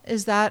model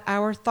is that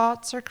our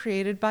thoughts are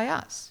created by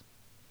us.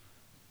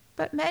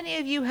 But many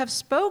of you have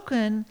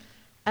spoken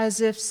as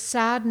if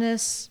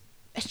sadness,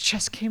 it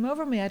just came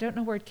over me. I don't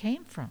know where it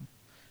came from.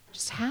 It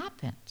just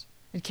happened.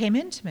 It came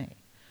into me.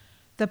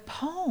 The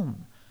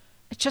poem,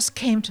 it just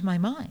came to my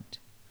mind.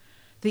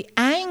 The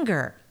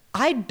anger,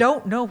 I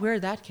don't know where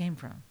that came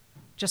from.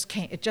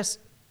 It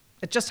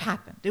just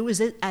happened. It was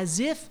as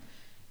if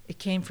it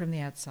came from the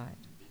outside.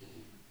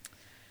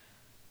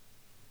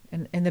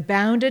 In the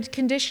bounded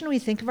condition, we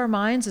think of our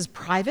minds as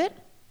private.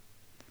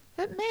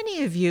 But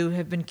many of you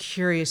have been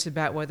curious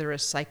about whether a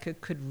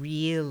psychic could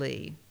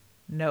really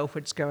know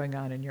what's going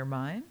on in your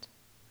mind.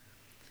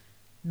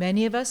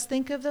 Many of us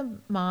think of the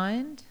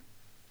mind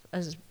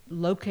as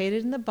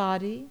located in the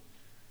body.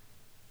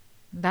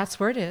 That's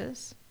where it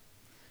is.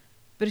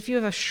 But if you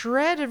have a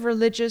shred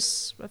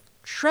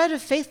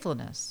of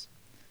faithfulness,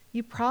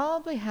 you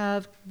probably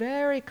have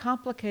very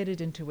complicated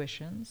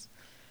intuitions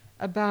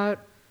about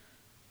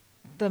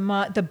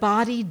the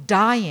body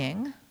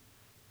dying,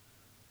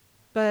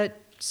 but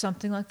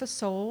something like the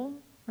soul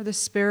or the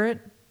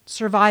spirit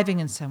surviving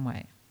in some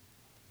way.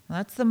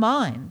 That's the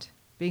mind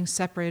being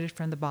separated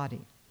from the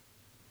body.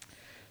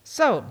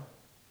 So,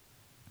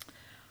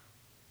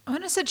 I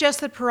want to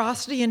suggest that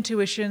porosity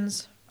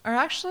intuitions are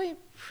actually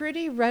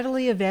pretty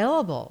readily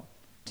available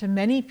to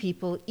many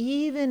people,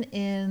 even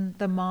in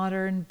the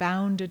modern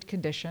bounded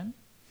condition.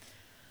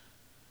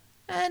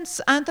 And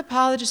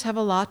anthropologists have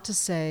a lot to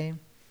say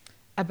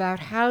about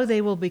how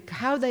they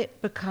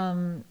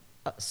become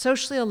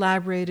socially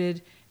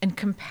elaborated and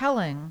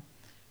compelling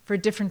for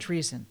different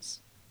reasons.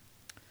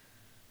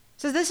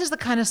 So this is the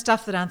kind of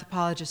stuff that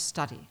anthropologists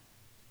study.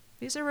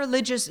 These are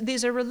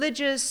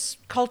religious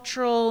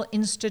cultural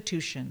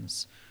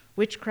institutions.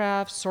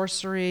 Witchcraft,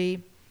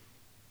 sorcery,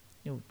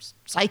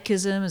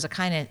 psychism is a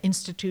kind of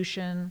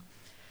institution.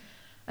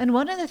 And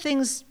one of the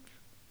things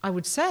I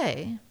would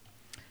say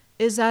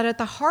is that at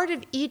the heart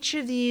of each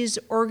of these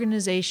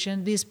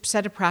organizations, these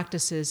set of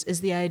practices,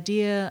 is the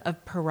idea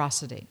of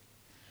porosity.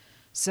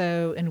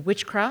 So in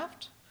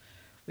witchcraft,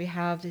 we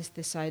have this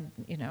there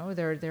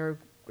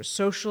are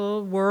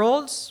social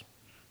worlds,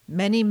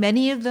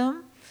 many of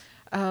them,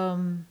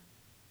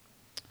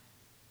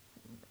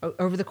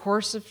 over the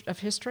course of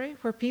history,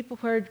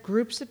 where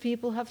groups of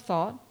people have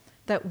thought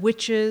that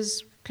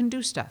witches can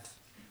do stuff.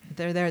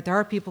 There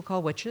are people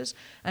called witches,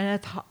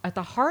 and at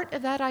the heart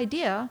of that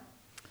idea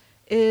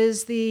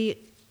is the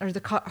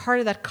heart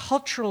of that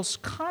cultural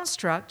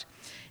construct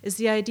is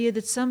the idea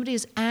that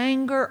somebody's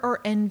anger or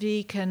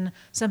envy can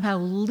somehow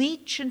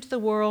leach into the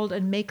world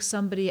and make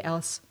somebody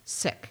else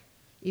sick,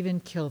 even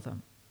kill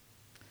them.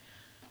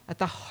 At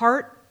the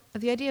heart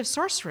of the idea of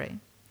sorcery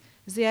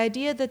is the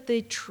idea that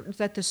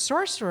the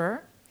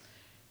sorcerer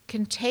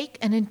can take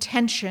an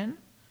intention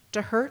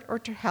to hurt or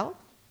to help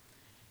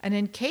and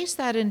encase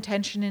that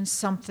intention in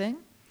something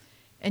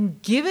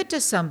and give it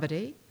to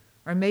somebody,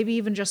 or maybe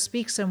even just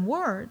speak some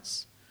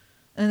words,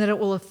 and that it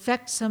will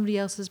affect somebody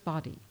else's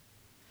body.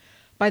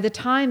 By the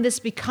time this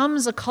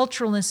becomes a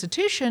cultural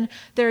institution,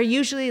 there are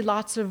usually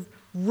lots of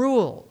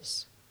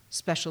rules.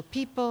 Special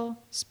people,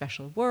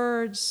 special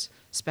words,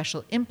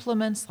 special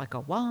implements like a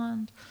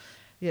wand.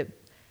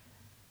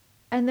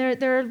 And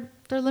there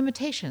are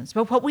limitations.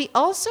 But what we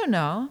also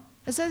know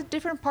is that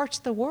different parts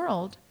of the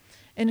world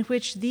in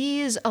which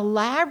these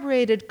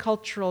elaborated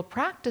cultural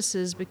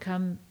practices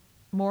become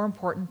more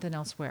important than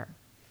elsewhere.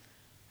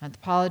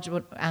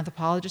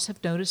 Anthropologists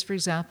have noticed, for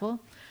example,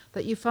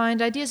 that you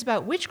find ideas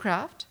about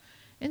witchcraft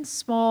in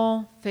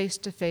small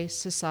face-to-face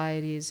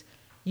societies,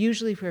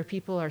 usually where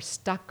people are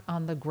stuck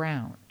on the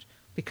ground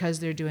because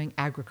they're doing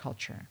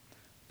agriculture.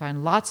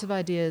 Find lots of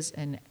ideas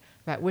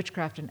about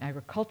witchcraft in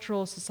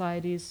agricultural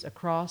societies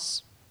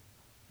across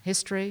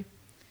history.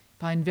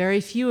 Find very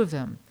few of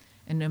them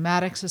in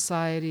nomadic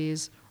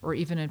societies or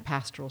even in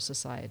pastoral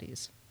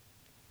societies.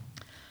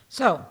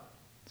 So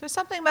there's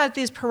something about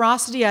these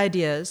porosity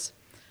ideas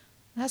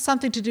that has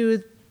something to do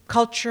with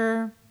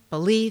culture,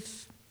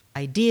 belief,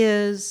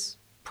 ideas,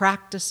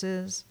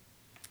 practices.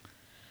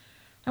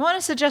 I want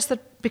to suggest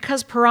that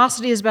because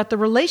porosity is about the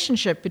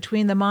relationship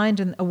between the mind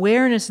and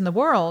awareness in the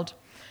world,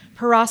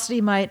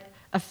 porosity might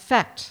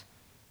affect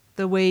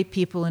the way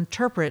people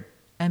interpret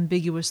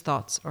ambiguous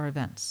thoughts or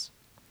events.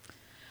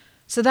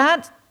 So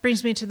that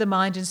brings me to the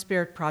Mind and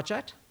Spirit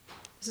Project.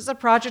 This is a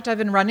project I've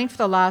been running for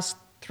the last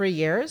 3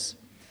 years.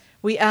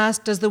 We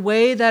asked, does the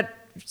way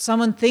that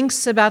someone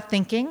thinks about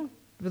thinking,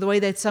 the way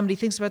that somebody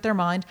thinks about their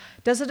mind,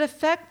 does it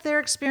affect their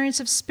experience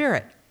of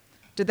spirit?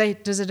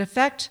 Does it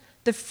affect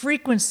the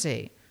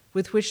frequency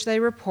with which they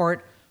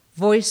report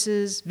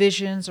voices,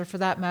 visions, or for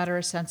that matter,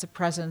 a sense of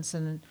presence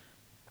and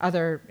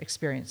other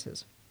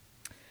experiences?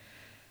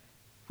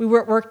 We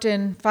worked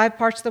in 5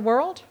 parts of the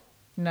world: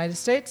 United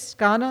States,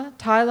 Ghana,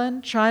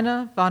 Thailand,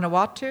 China,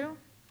 Vanuatu.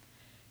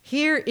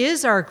 Here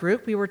is our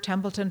group. We were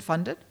Templeton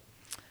funded.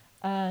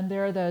 And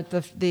they're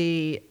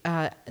the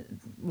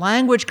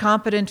language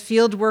competent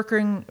field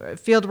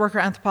worker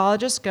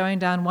anthropologists going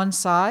down one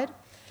side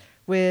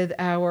with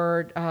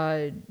our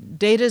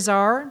data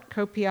czar,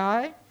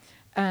 co-PI,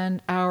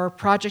 and our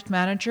project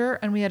manager.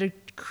 And we had a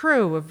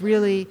crew of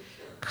really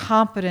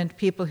competent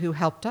people who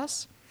helped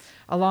us,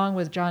 along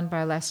with John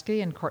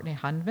Bileski and Courtney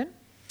Hunvin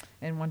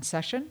in one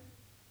session.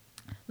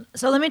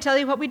 So let me tell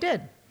you what we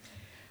did.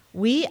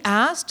 We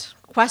asked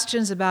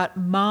questions about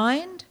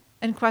mind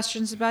and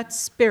questions about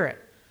spirit.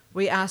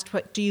 We asked,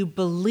 what do you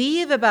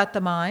believe about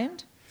the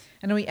mind?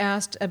 And we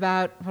asked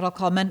about what I'll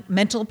call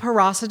mental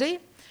porosity.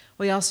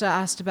 We also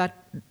asked about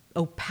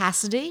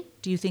opacity.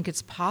 Do you think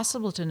it's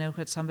possible to know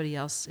what somebody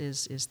else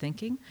is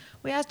thinking?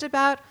 We asked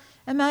about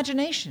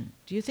imagination.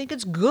 Do you think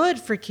it's good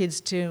for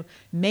kids to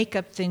make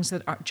up things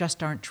that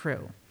just aren't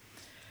true?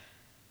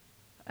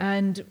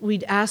 And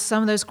we'd ask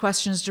some of those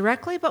questions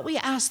directly, but we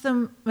asked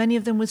them, many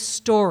of them with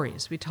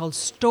stories. We told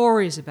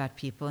stories about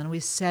people, and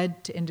we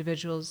said to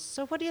individuals,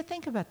 so what do you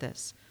think about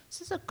this? Is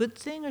this a good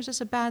thing or is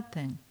this a bad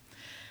thing?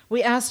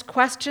 We asked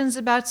questions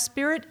about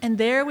spirit, and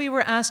there we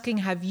were asking,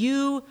 have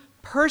you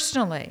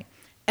personally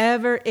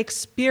ever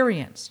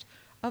experienced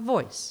a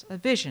voice, a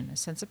vision, a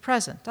sense of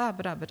presence,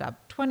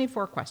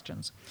 24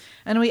 questions.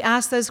 And we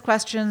asked those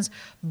questions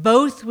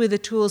both with the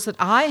tools that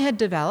I had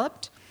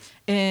developed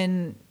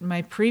in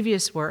my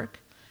previous work,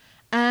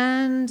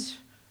 and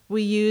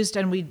we used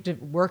and we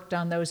worked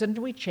on those, and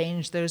we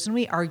changed those, and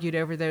we argued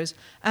over those,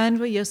 and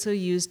we also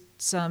used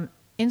some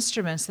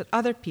instruments that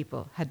other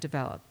people had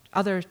developed,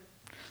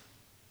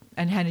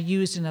 and had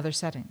used in other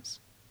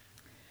settings.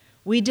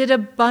 We did a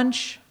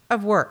bunch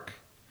of work.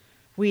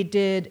 We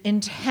did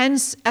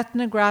intense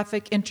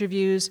ethnographic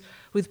interviews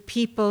with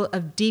people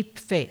of deep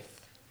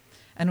faith,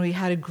 and we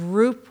had a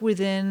group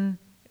within.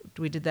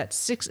 We did that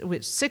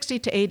with 60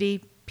 to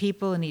 80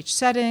 people in each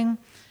setting.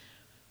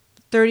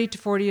 30 to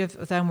 40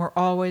 of them were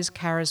always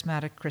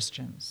charismatic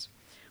Christians.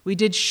 We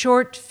did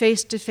short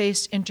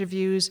face-to-face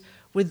interviews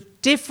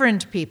with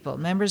different people,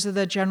 members of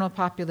the general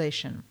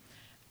population,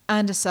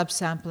 and a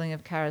subsampling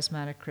of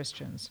charismatic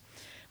Christians.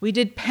 We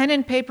did pen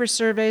and paper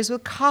surveys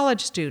with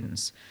college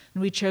students,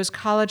 and we chose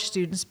college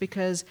students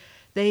because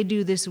they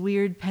do this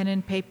weird pen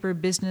and paper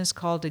business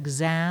called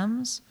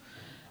exams,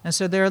 and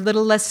so they're a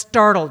little less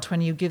startled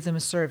when you give them a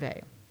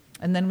survey.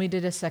 And then we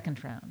did a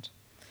second round.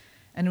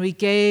 And we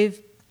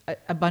gave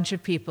a bunch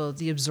of people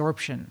the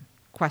absorption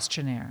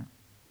questionnaire.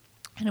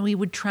 And we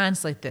would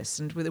translate this.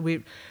 And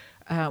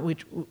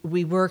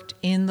we worked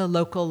in the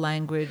local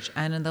language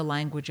and in the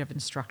language of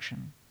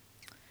instruction.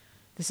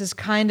 This is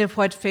kind of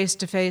what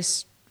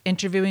face-to-face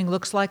interviewing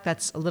looks like.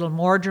 That's a little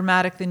more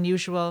dramatic than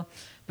usual,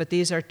 but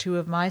these are 2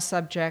 of my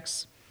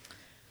subjects.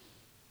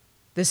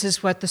 This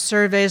is what the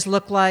surveys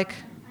look like.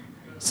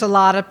 It's a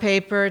lot of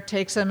paper. It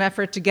takes some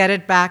effort to get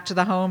it back to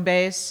the home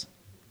base.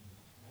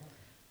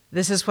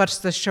 This is what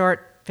the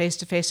short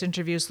face-to-face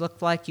interviews look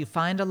like. You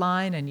find a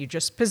line and you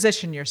just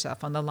position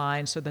yourself on the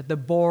line so that the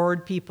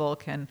bored people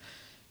can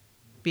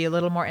be a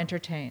little more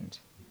entertained.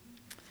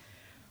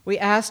 We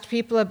asked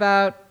people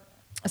about,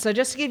 so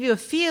just to give you a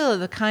feel of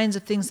the kinds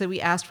of things that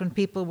we asked when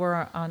people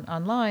were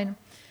online,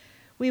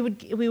 we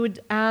would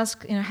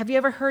ask, have you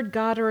ever heard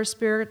God or a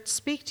spirit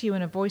speak to you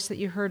in a voice that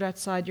you heard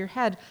outside your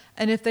head?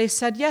 And if they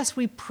said yes,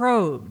 we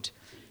probed.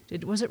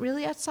 Was it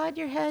really outside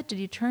your head? Did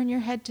you turn your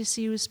head to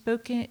see who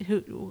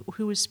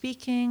was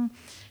speaking?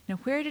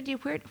 Where do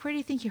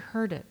you think you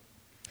heard it?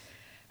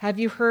 Have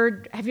you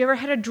ever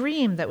had a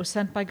dream that was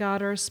sent by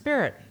God or a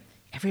spirit?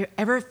 Have you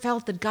ever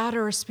felt that God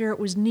or a spirit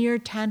was near,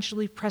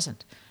 tangibly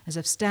present, as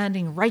if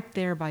standing right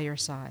there by your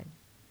side?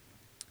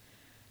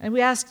 And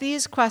we asked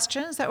these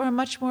questions that were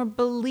much more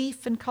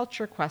belief and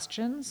culture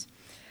questions,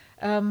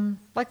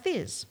 like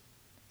these.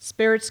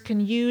 Spirits can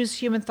use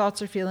human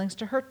thoughts or feelings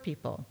to hurt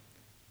people.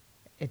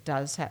 It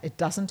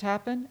doesn't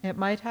happen. It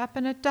might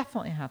happen. It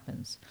definitely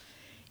happens.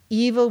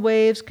 Evil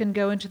waves can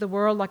go into the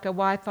world like a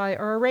Wi-Fi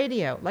or a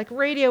radio, like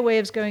radio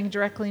waves going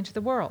directly into the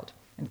world,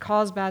 and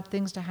cause bad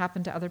things to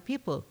happen to other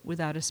people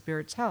without a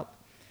spirit's help.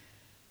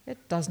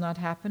 It does not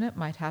happen. It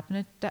might happen.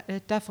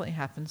 It definitely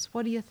happens.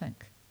 What do you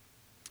think?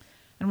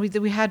 And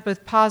we had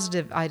both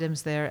positive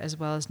items there as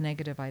well as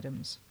negative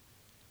items.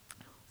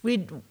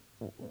 We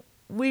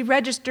we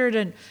registered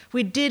and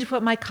we did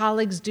what my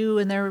colleagues do,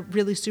 and they're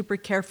really super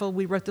careful.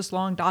 We wrote this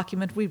long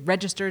document. We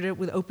registered it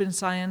with Open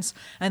Science,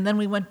 and then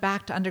we went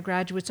back to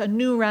undergraduates, a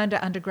new round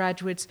of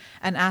undergraduates,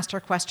 and asked our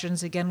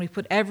questions again. We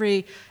put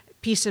every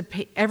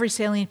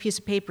salient piece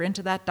of paper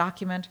into that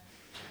document.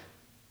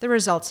 The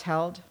results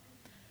held.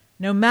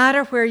 No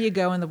matter where you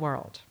go in the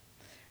world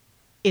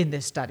in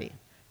this study,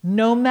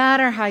 no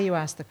matter how you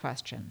ask the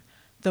question,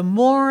 the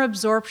more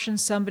absorption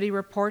somebody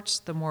reports,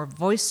 the more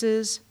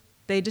voices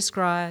they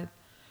describe,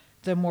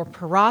 the more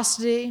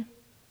porosity,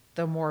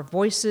 the more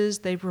voices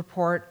they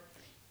report,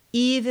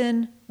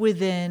 even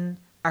within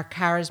our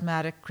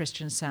charismatic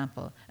Christian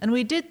sample. And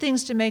we did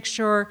things to make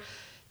sure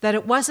that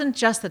it wasn't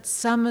just that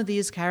some of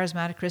these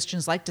charismatic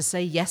Christians like to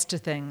say yes to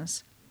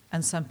things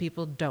and some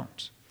people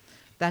don't.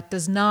 That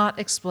does not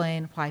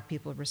explain why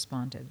people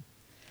responded.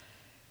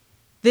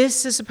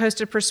 This is supposed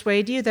to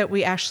persuade you that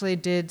we actually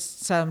did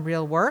some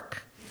real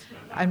work.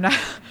 I'm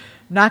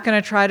not going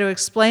to try to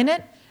explain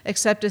it,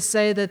 except to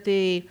say that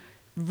the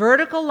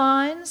vertical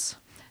lines,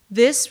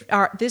 these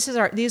are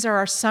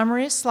our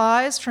summary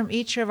slides from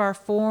each of our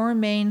 4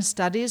 main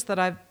studies that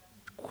I've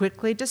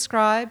quickly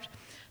described.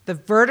 The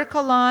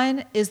vertical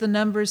line is the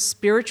number of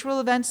spiritual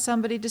events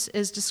somebody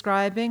is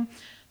describing.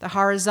 The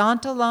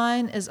horizontal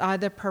line is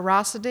either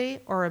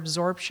porosity or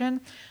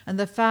absorption, and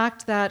the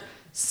fact that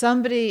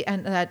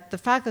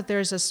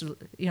there's this,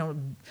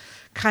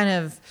 kind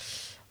of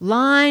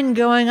line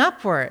going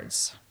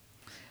upwards,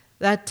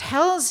 that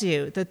tells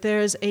you that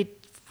there's a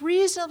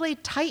reasonably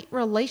tight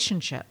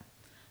relationship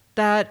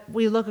that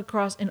we look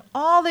across in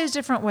all these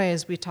different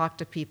ways we talk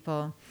to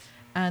people,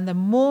 and the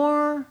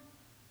more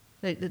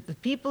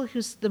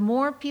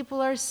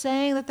people are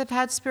saying that they've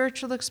had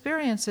spiritual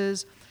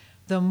experiences,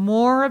 the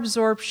more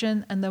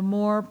absorption and the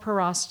more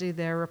porosity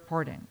they're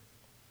reporting.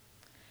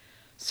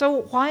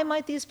 So why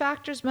might these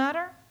factors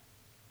matter?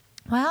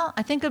 Well,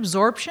 I think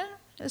absorption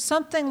is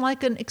something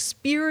like an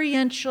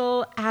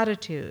experiential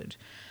attitude.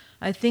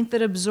 I think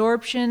that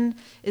absorption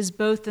is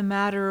both a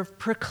matter of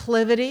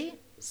proclivity.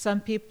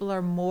 Some people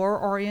are more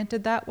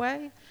oriented that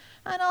way,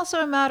 and also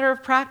a matter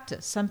of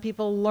practice. Some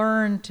people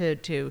learn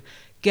to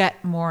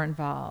get more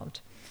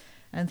involved.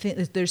 And think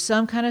that there's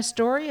some kind of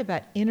story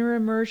about inner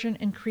immersion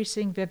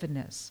increasing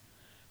vividness.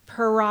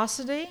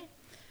 Porosity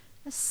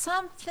is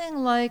something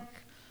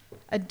like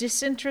a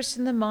disinterest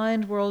in the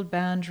mind-world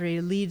boundary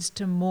leads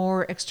to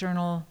more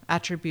external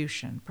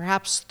attribution.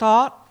 Perhaps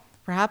thought,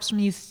 perhaps when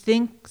you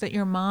think that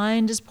your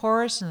mind is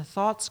porous and the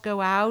thoughts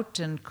go out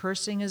and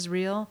cursing is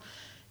real,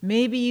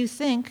 maybe you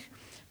think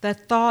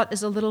that thought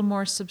is a little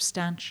more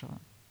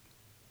substantial.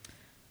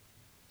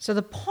 So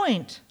the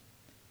point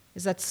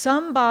is that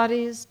some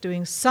bodies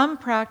doing some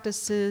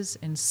practices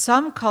in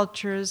some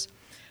cultures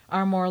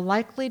are more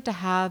likely to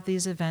have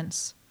these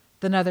events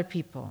than other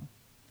people.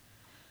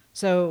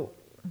 So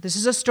this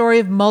is a story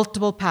of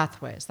multiple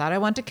pathways that I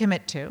want to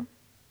commit to.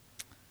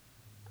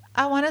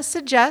 I want to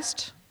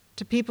suggest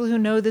to people who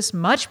know this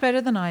much better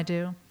than I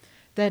do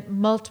that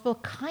multiple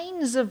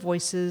kinds of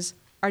voices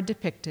are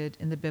depicted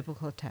in the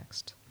biblical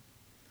text.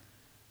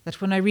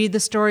 That when I read the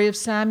story of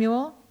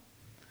Samuel,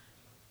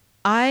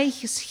 I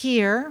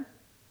hear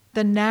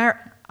I'm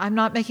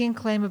not making a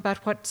claim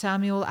about what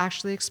Samuel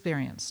actually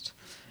experienced.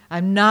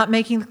 I'm not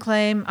making the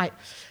claim,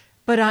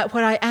 what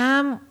I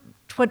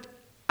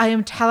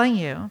am telling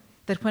you,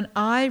 that when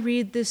I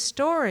read this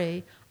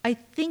story, I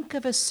think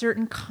of a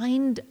certain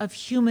kind of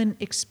human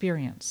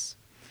experience.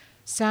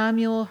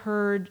 Samuel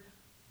heard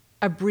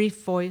a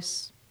brief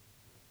voice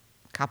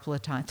a couple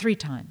of times, 3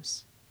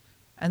 times,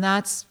 and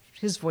that's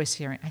his voice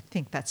hearing. I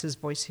think that's his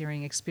voice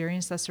hearing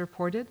experience that's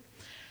reported.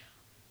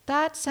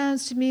 That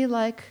sounds to me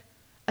like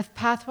a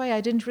pathway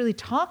I didn't really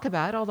talk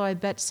about, although I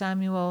bet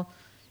Samuel,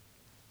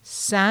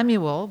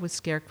 with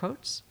scare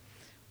quotes,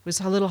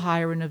 was a little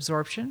higher in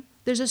absorption.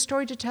 There's a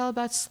story to tell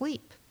about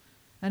sleep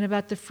and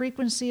about the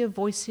frequency of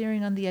voice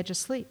hearing on the edge of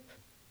sleep.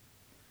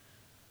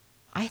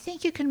 I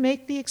think you can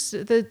make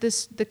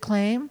the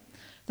claim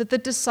that the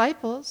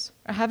disciples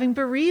are having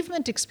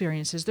bereavement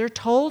experiences. They're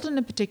told in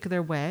a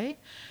particular way.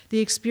 The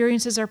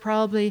experiences are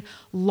probably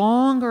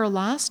longer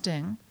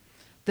lasting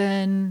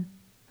than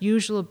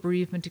usual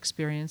bereavement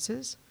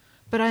experiences.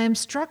 But I am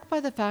struck by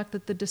the fact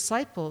that the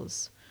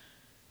disciples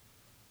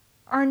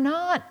are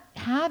not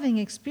having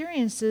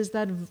experiences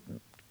that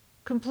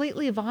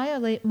completely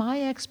violate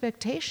my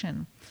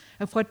expectation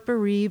of what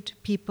bereaved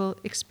people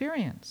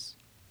experience.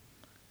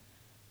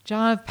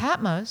 John of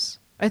Patmos,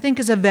 I think,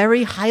 is a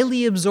very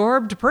highly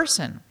absorbed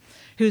person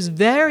who's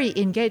very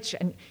engaged,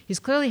 and he's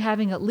clearly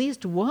having at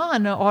least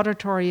one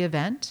auditory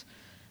event,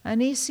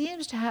 and he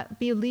seems to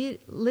be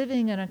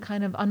living in a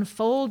kind of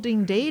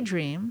unfolding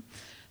daydream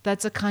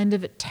that's a kind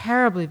of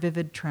terribly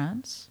vivid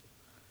trance.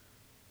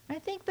 I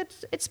think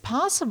that it's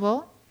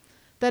possible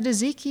that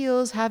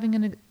Ezekiel is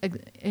having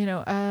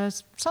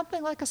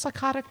something like a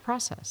psychotic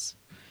process.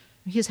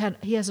 He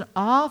has an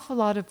awful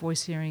lot of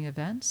voice hearing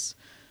events.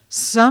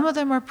 Some of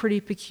them are pretty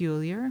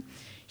peculiar.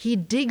 He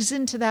digs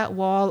into that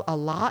wall a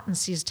lot and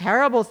sees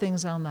terrible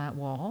things on that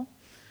wall.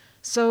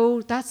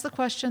 So that's the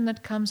question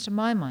that comes to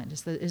my mind.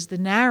 Is the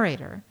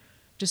narrator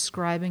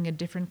describing a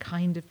different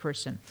kind of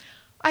person?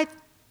 I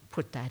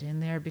put that in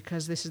there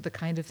because this is the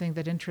kind of thing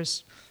that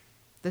interests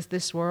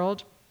this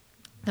world.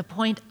 The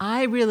point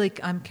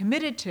I'm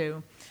committed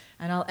to,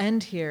 and I'll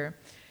end here,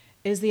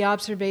 is the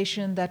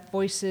observation that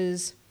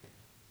voices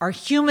are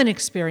human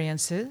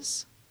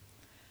experiences,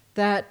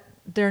 that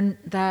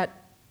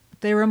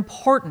they're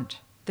important,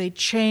 they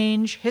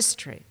change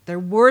history, they're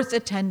worth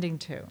attending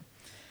to,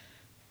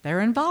 they're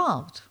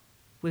involved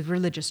with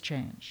religious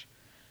change,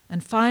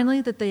 and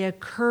finally that they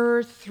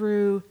occur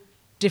through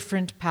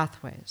different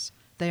pathways.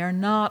 They are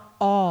not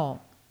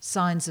all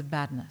signs of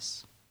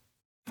madness.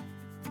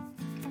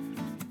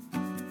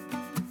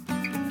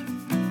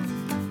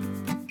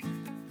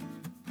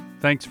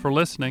 Thanks for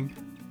listening.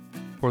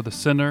 For the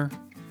Center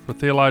for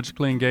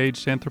Theologically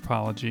Engaged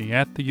Anthropology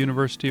at the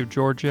University of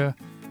Georgia,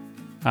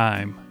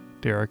 I'm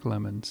Derek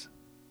Lemons.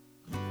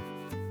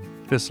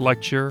 This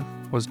lecture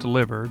was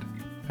delivered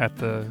at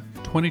the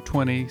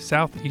 2020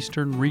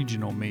 Southeastern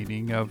Regional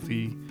Meeting of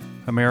the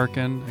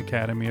American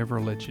Academy of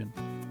Religion.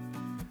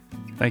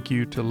 Thank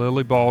you to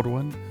Lily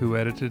Baldwin, who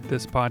edited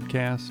this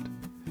podcast,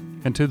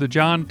 and to the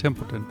John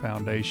Templeton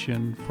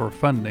Foundation for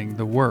funding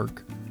the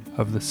work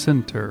of the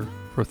Center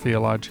for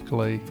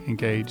Theologically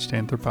Engaged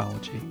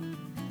Anthropology.